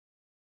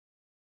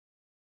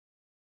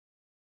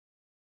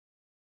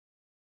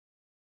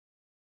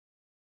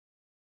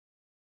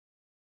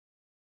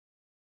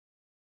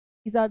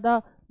 These are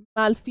the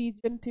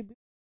Malpighian tubules.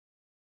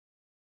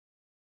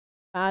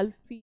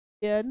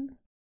 Malpighian.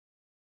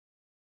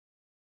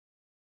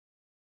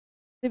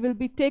 They will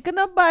be taken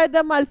up by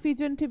the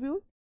Malpighian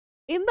tubules.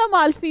 In the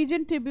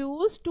Malpighian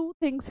tubules, two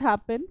things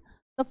happen.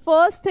 The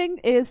first thing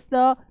is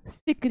the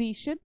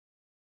secretion.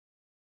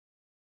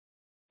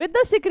 With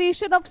the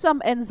secretion of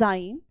some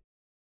enzyme,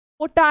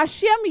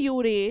 potassium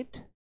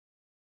urate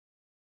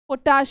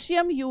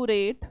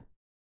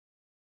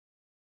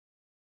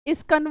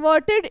is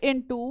converted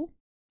into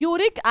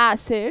uric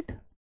acid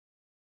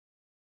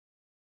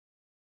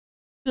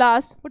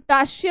plus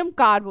potassium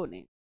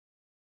carbonate.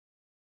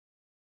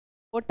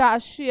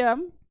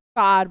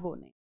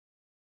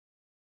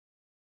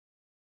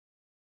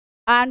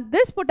 And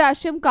this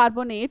potassium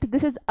carbonate,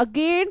 this is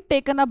again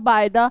taken up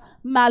by the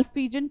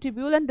Malpighian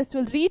tubule, and this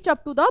will reach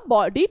up to the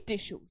body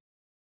tissue.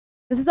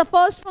 This is the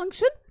first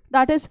function,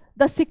 that is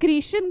the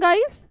secretion,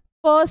 guys.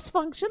 First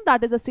function,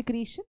 that is a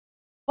secretion.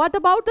 What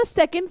about the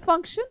second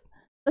function?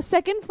 The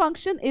second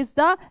function is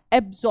the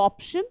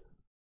absorption.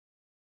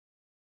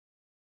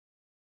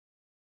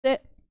 The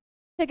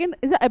second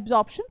is the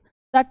absorption,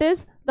 that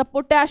is the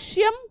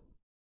potassium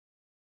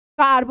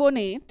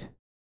carbonate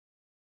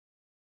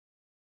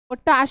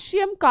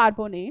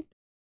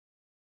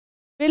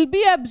will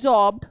be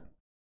absorbed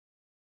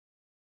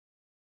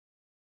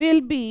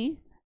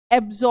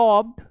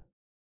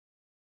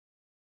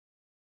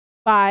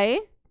by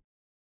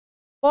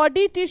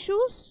body tissue.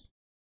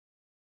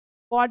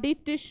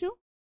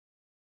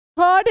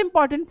 Third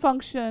important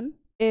function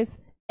is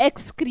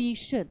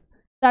excretion,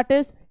 that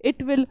is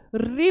it will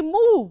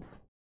remove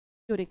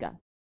uric acid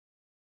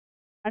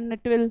and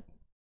it will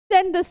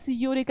send this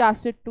uric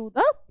acid to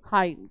the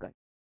hindgut.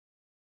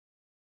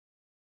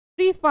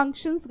 Three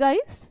functions,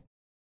 guys.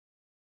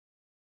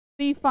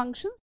 Three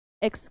functions: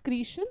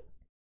 excretion,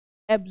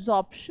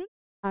 absorption,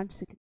 and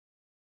secretion.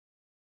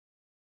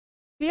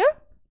 Clear?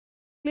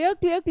 So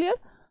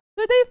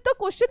if the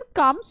question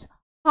comes,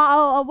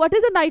 what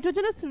is the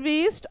nitrogenous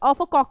waste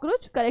of a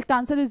cockroach? Correct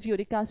answer is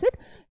uric acid.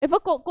 If a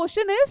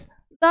question is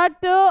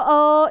that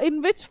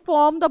in which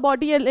form the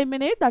body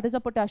eliminate, that is a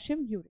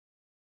potassium urate.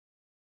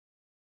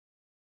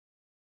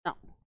 Now,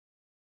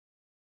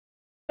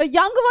 the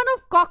young one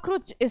of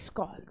cockroach is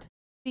called.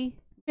 See,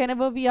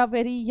 whenever we are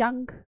very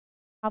young,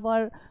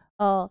 our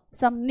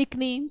some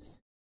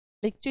nicknames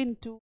like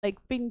Chintu, like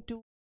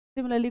Pintu.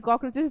 Similarly,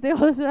 cockroaches, they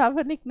also have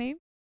a nickname.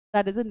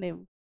 That is a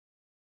name.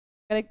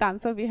 Correct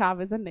answer we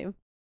have is a name.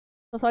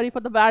 So sorry for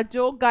the bad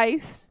joke,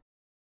 guys.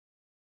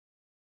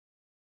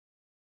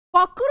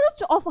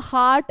 Cockroach of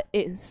heart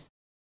is,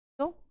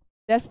 so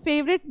their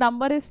favorite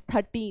number is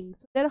 13.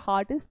 So their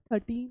heart is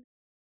 13.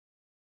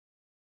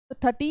 The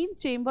 13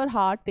 chamber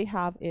heart they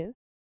have is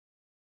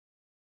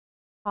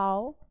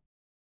how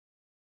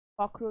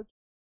cockroach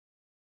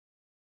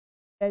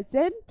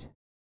present.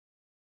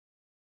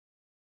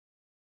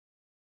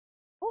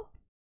 Oh,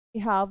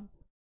 we have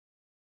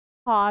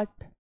heart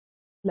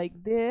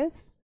like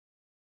this.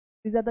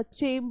 These are the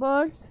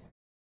chambers.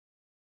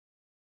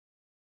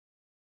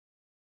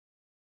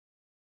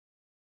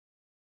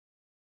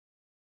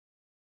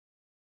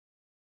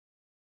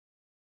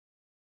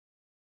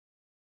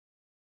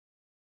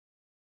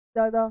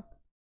 These are the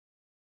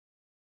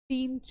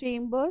 13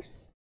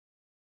 chambers.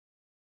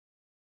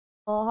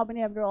 How many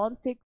have drawn?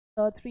 6,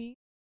 3,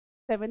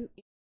 7,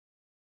 8,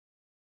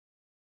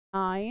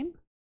 9,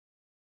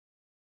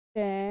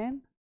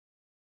 10,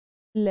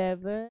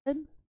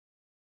 11,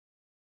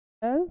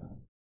 12.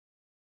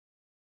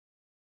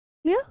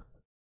 Clear?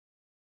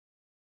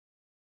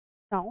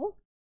 Now,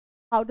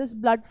 how does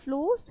blood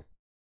flows?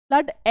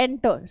 Blood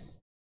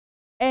enters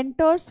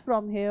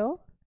from here.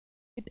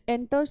 It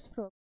enters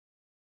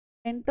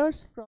and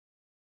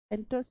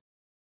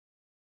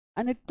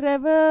it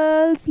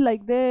travels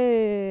like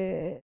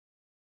this.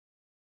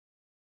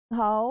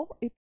 How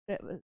it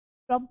travels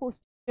from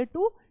posterior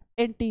to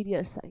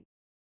anterior side.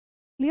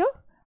 Clear?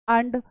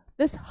 And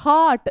this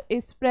heart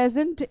is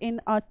present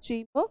in a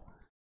chamber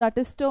that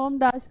is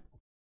termed as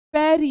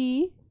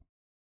pericardial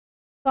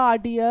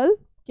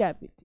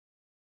cavity.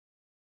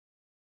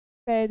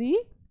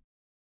 Pericardial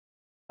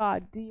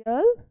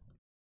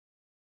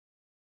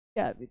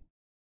cavity.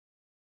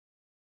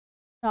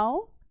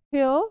 Now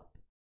here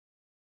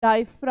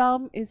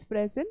diaphragm is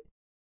present.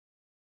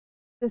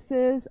 This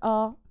is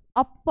a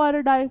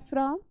upper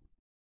diaphragm.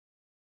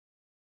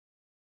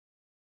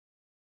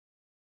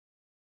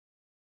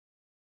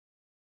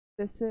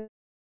 This is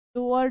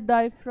lower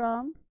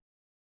diaphragm.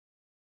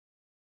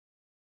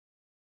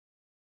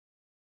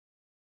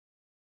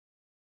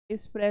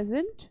 Is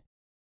present,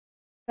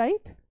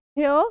 right?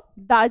 Here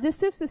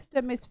digestive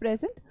system is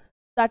present.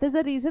 That is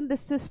the reason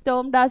this is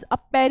termed as a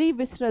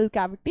perivisceral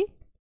cavity.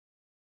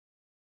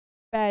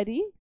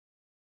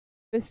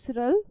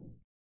 perivisceral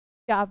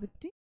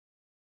cavity.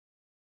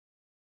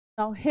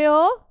 Now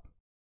here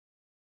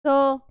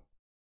the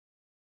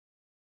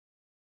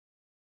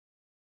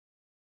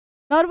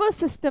nervous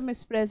system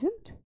is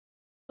present.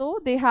 So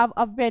they have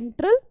a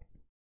ventral,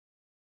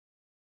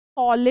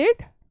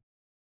 solid,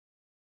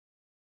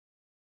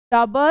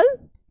 double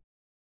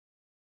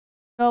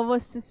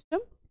nervous system,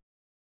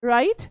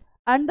 right?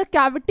 And the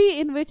cavity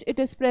in which it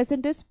is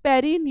present is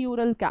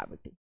perineural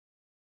cavity.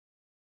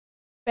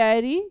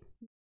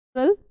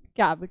 Perineural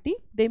cavity.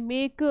 They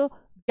make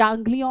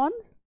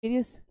ganglions,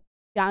 various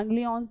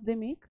ganglions they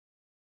make.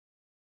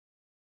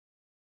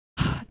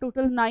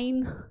 Total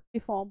 9 they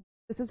form.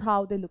 This is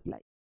how they look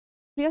like.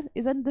 Clear?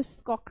 Isn't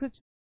this cockroach?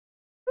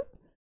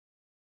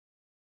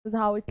 This is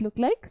how it look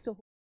like. So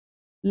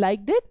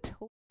liked it?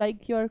 Hope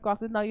like your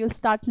cockroach. Now you'll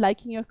start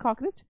liking your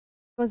cockroach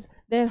because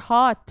their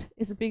heart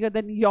is bigger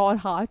than your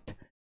heart.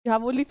 You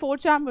have only 4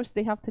 chambers,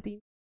 they have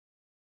 13.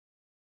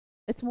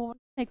 Let's move on to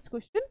the next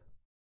question.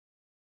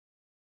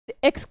 The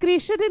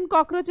excretion in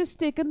cockroach is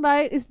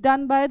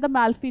done by the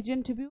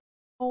Malpighian tubule.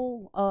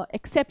 No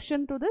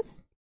exception to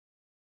this.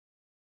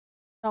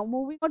 Now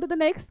moving on to the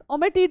next.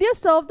 Ommatidia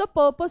serve the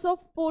purpose of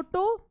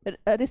photo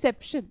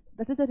reception.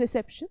 That is a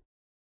reception.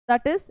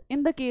 That is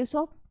in the case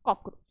of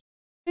cockroach.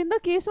 In the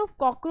case of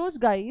cockroach,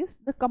 guys,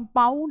 the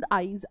compound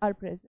eyes are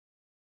present.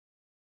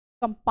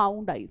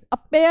 Compound eyes. A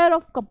pair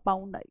of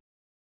compound eyes.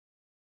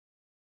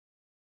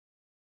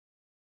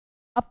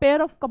 A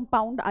pair of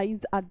compound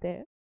eyes are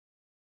there.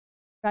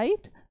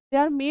 Right? They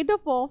are made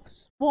up of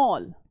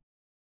small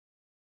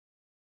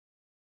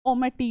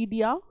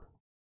ommatidia.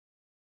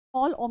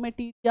 Small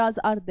ommatidias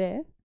are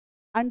there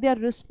and they are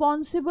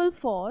responsible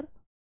for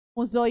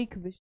mosaic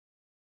vision.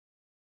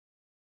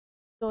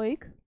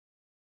 Mosaic,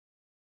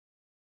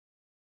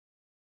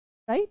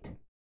 right?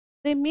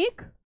 They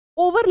make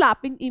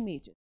overlapping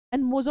images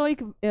and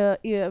mosaic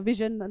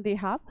vision they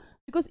have,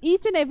 because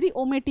each and every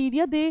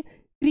ommatidia they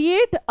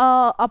create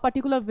a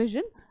particular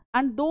vision,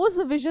 and those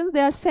visions they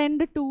are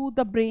sent to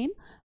the brain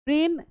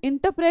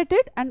interpret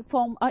it and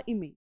form a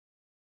image.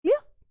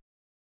 Clear?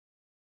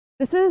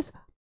 This is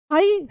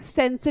high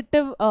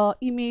sensitive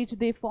image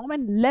they form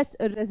and less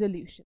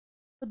resolution.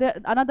 So there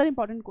another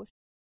important question.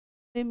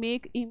 They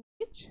make image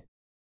which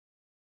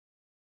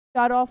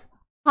are of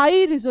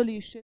high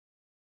resolution,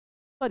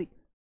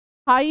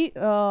 high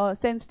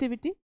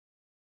sensitivity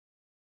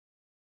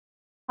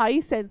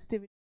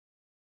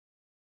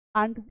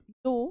and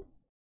low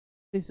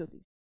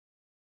resolution.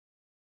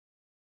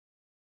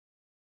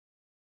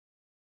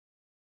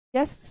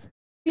 Yes,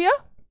 clear?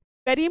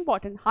 Very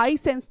important. High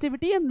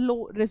sensitivity and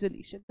low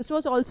resolution. This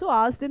was also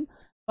asked in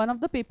one of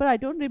the paper. I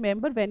don't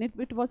remember when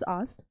it was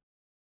asked.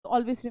 So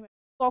always remember.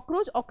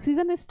 Cockroach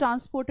oxygen is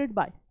transported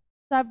by,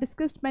 so I have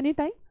discussed many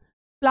times,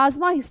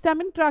 plasma,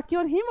 histamine, trachea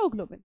or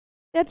hemoglobin.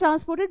 They are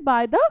transported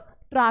by the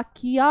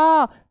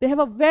trachea. They have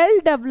a well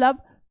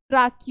developed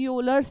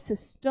tracheolar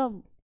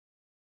system.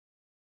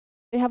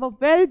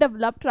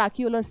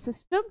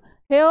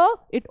 Here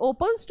it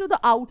opens to the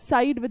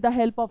outside with the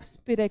help of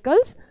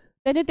spiracles.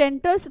 Then it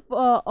enters,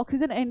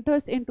 oxygen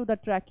enters into the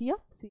trachea.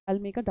 See, I'll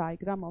make a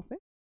diagram of it.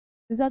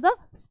 These are the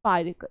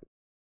spiracles.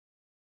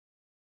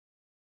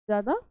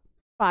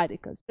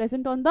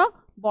 Present on the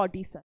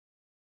body side.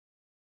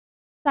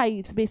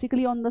 Sides,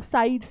 basically on the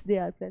sides they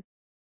are present.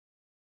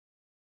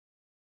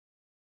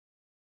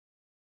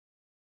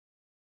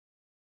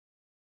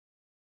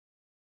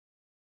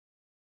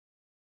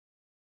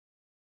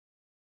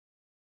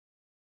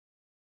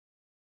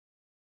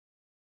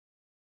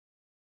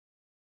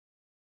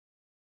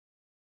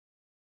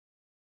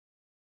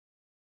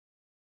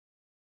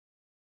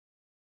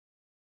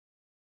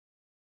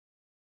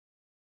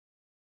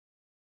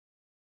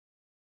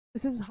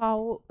 This is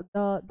how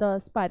the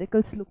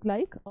spiracles look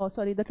like, or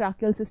sorry, the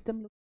tracheal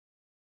system looks.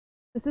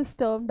 This is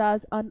termed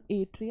as an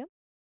atrium.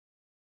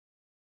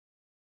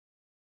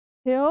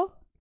 Here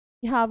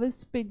we have a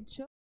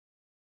pincher,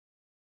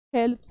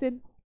 helps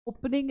in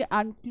opening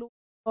and closing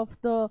of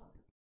the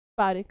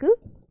spiracle.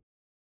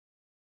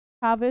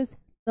 Have is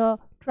the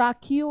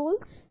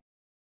tracheoles,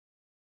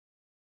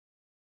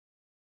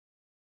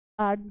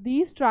 and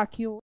these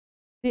tracheoles,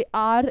 they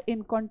are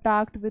in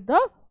contact with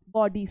the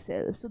body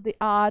cells. So they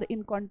are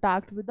in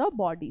contact with the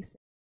body cells.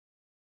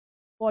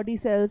 Body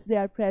cells, they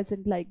are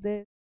present like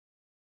this.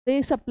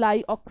 They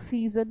supply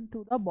oxygen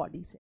to the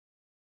body cell.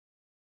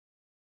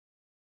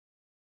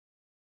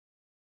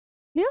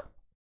 Clear?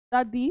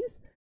 That these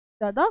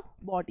are the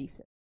body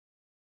cells.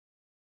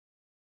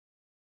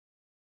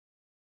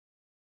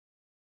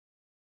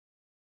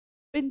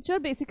 Pincher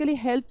basically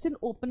helps in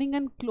opening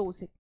and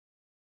closing.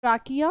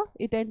 Trachea,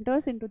 it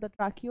enters into the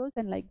tracheoles,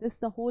 and like this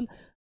the whole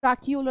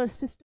tracheolar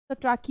system, the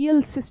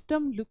tracheal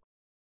system looks.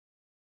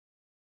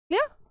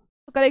 Clear?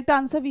 So correct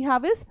answer we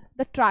have is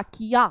the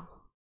trachea.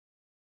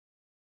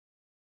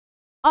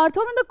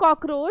 Earthworm and the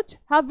cockroach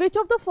have which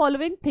of the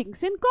following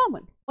things in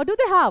common? What do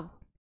they have?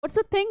 What's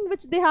the thing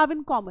which they have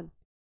in common?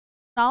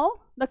 Now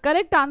the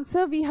correct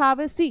answer we have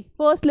is C.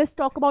 First let's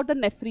talk about the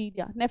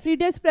nephridia.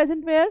 Nephridia is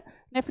present where?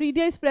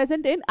 Nephridia is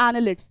present in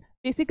annelids.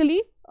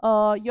 Basically,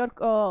 your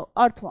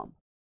earthworm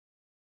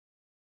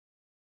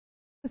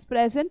is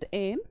present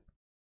in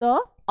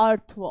the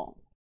earthworm.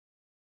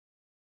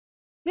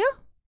 Clear?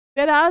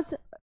 Whereas,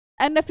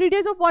 and nephridia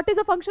is of what is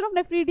the function of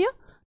nephridia?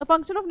 The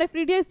function of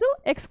nephridia is the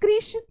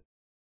excretion.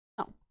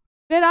 Now,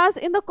 whereas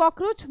in the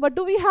cockroach, what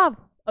do we have?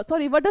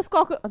 Sorry, what does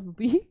cockroach?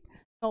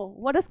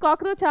 What does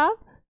cockroach have?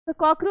 The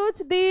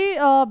cockroach, they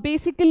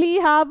basically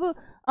have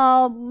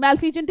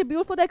malphizian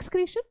tubule for the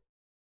excretion.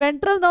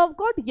 Ventral nerve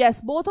cord,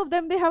 yes, both of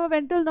them, they have a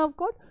ventral nerve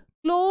cord.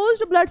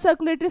 Closed blood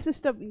circulatory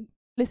system.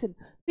 Listen,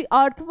 the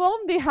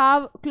earthworm, they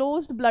have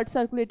closed blood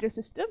circulatory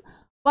system,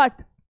 but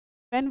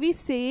when we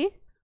say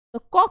the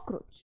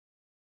cockroach,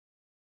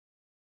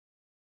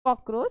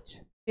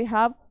 they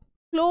have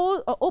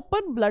closed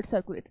open blood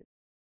circulatory.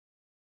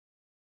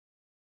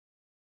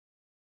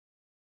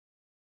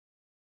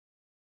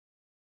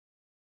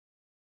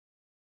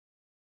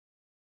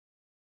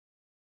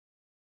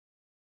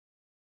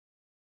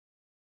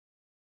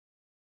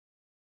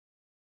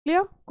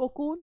 Clear?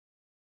 Cocoon.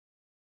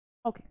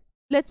 Okay,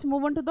 let's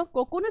move on to the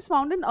cocoon is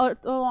found in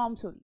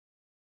earthworms only.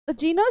 The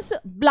genus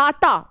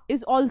Blatta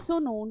is also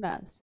known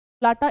as,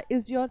 Blatta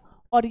is your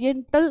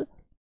oriental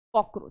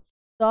cockroach.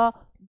 The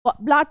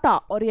Blatta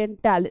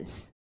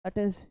orientalis, that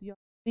is your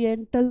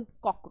oriental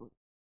cockroach.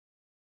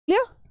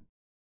 Clear?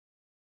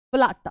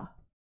 Blatta.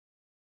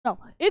 Now,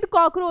 in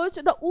cockroach,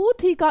 the ooth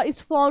theca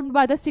is formed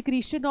by the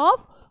secretion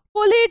of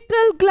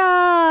collateral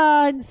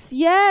glands.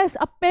 Yes,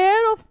 a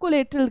pair of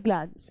collateral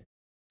glands.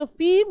 So,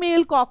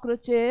 female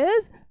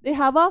cockroaches, they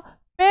have a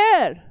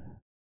pair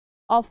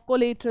of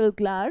collateral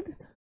glands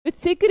which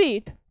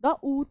secrete the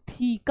ooth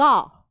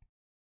theca.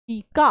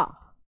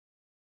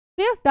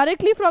 Clear?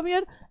 Directly from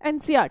your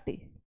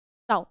NCERT.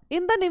 Now,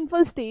 in the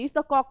nymphal stage,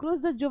 the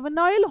cockroach, the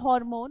juvenile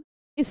hormone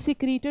is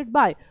secreted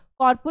by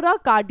corpora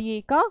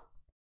cardiaca,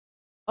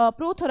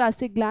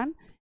 prothoracic gland,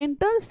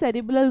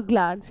 intercerebral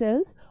gland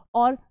cells,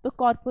 or the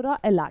corpora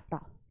elata.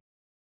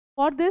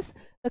 For this,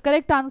 the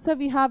correct answer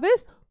we have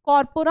is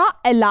corpora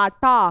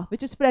elata,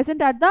 which is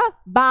present at the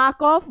back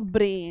of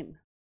brain.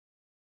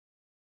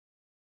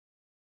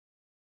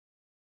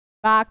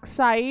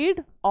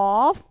 Backside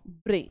of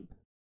brain.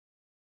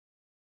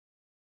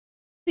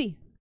 See,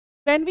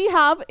 when we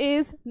have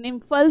is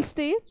nymphal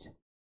stage.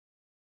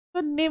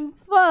 So,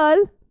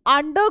 nymphal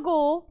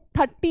undergo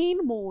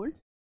 13 molds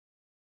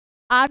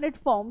and it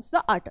forms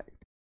the adult.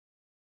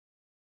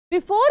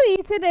 Before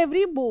each and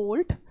every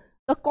mold,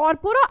 the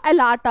corpora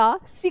elata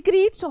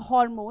secretes a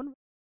hormone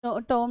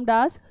termed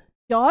as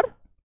your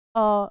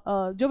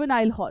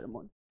juvenile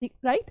hormone,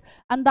 right?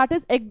 And that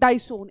is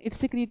ecdysone. It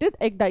secreted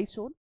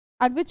ecdysone,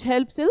 and which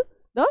helps in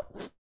the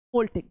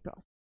molting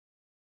process.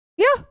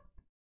 Yeah.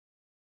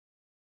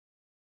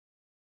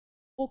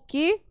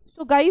 Okay.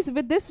 So guys,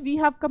 with this we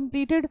have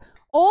completed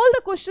all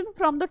the questions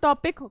from the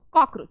topic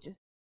cockroaches.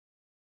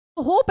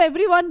 So hope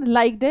everyone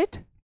liked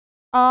it.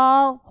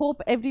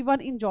 Hope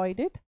everyone enjoyed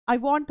it. I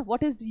want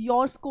what is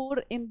your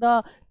score in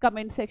the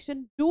comment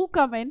section. Do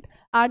comment,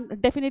 and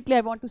definitely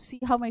I want to see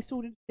how my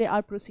students they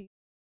are proceeding.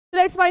 So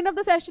let's wind up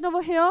the session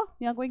over here.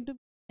 We are going to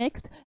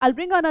next. I'll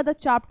bring another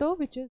chapter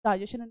which is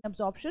digestion and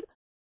absorption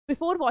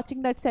before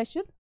watching that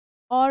session.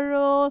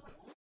 Or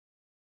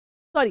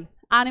sorry,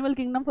 animal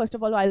kingdom. First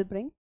of all, I'll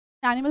bring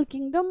animal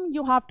kingdom.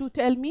 You have to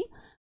tell me.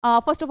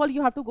 First of all,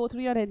 you have to go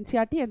through your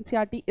NCERT.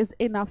 NCERT is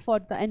enough for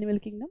the animal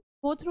kingdom.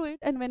 Go through it,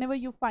 and whenever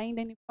you find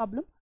any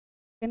problem,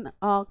 you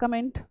can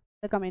comment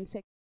the comment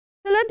section.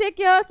 Till then, take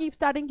care, keep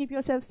studying, keep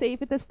yourself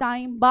safe at this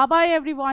time. Bye bye everyone.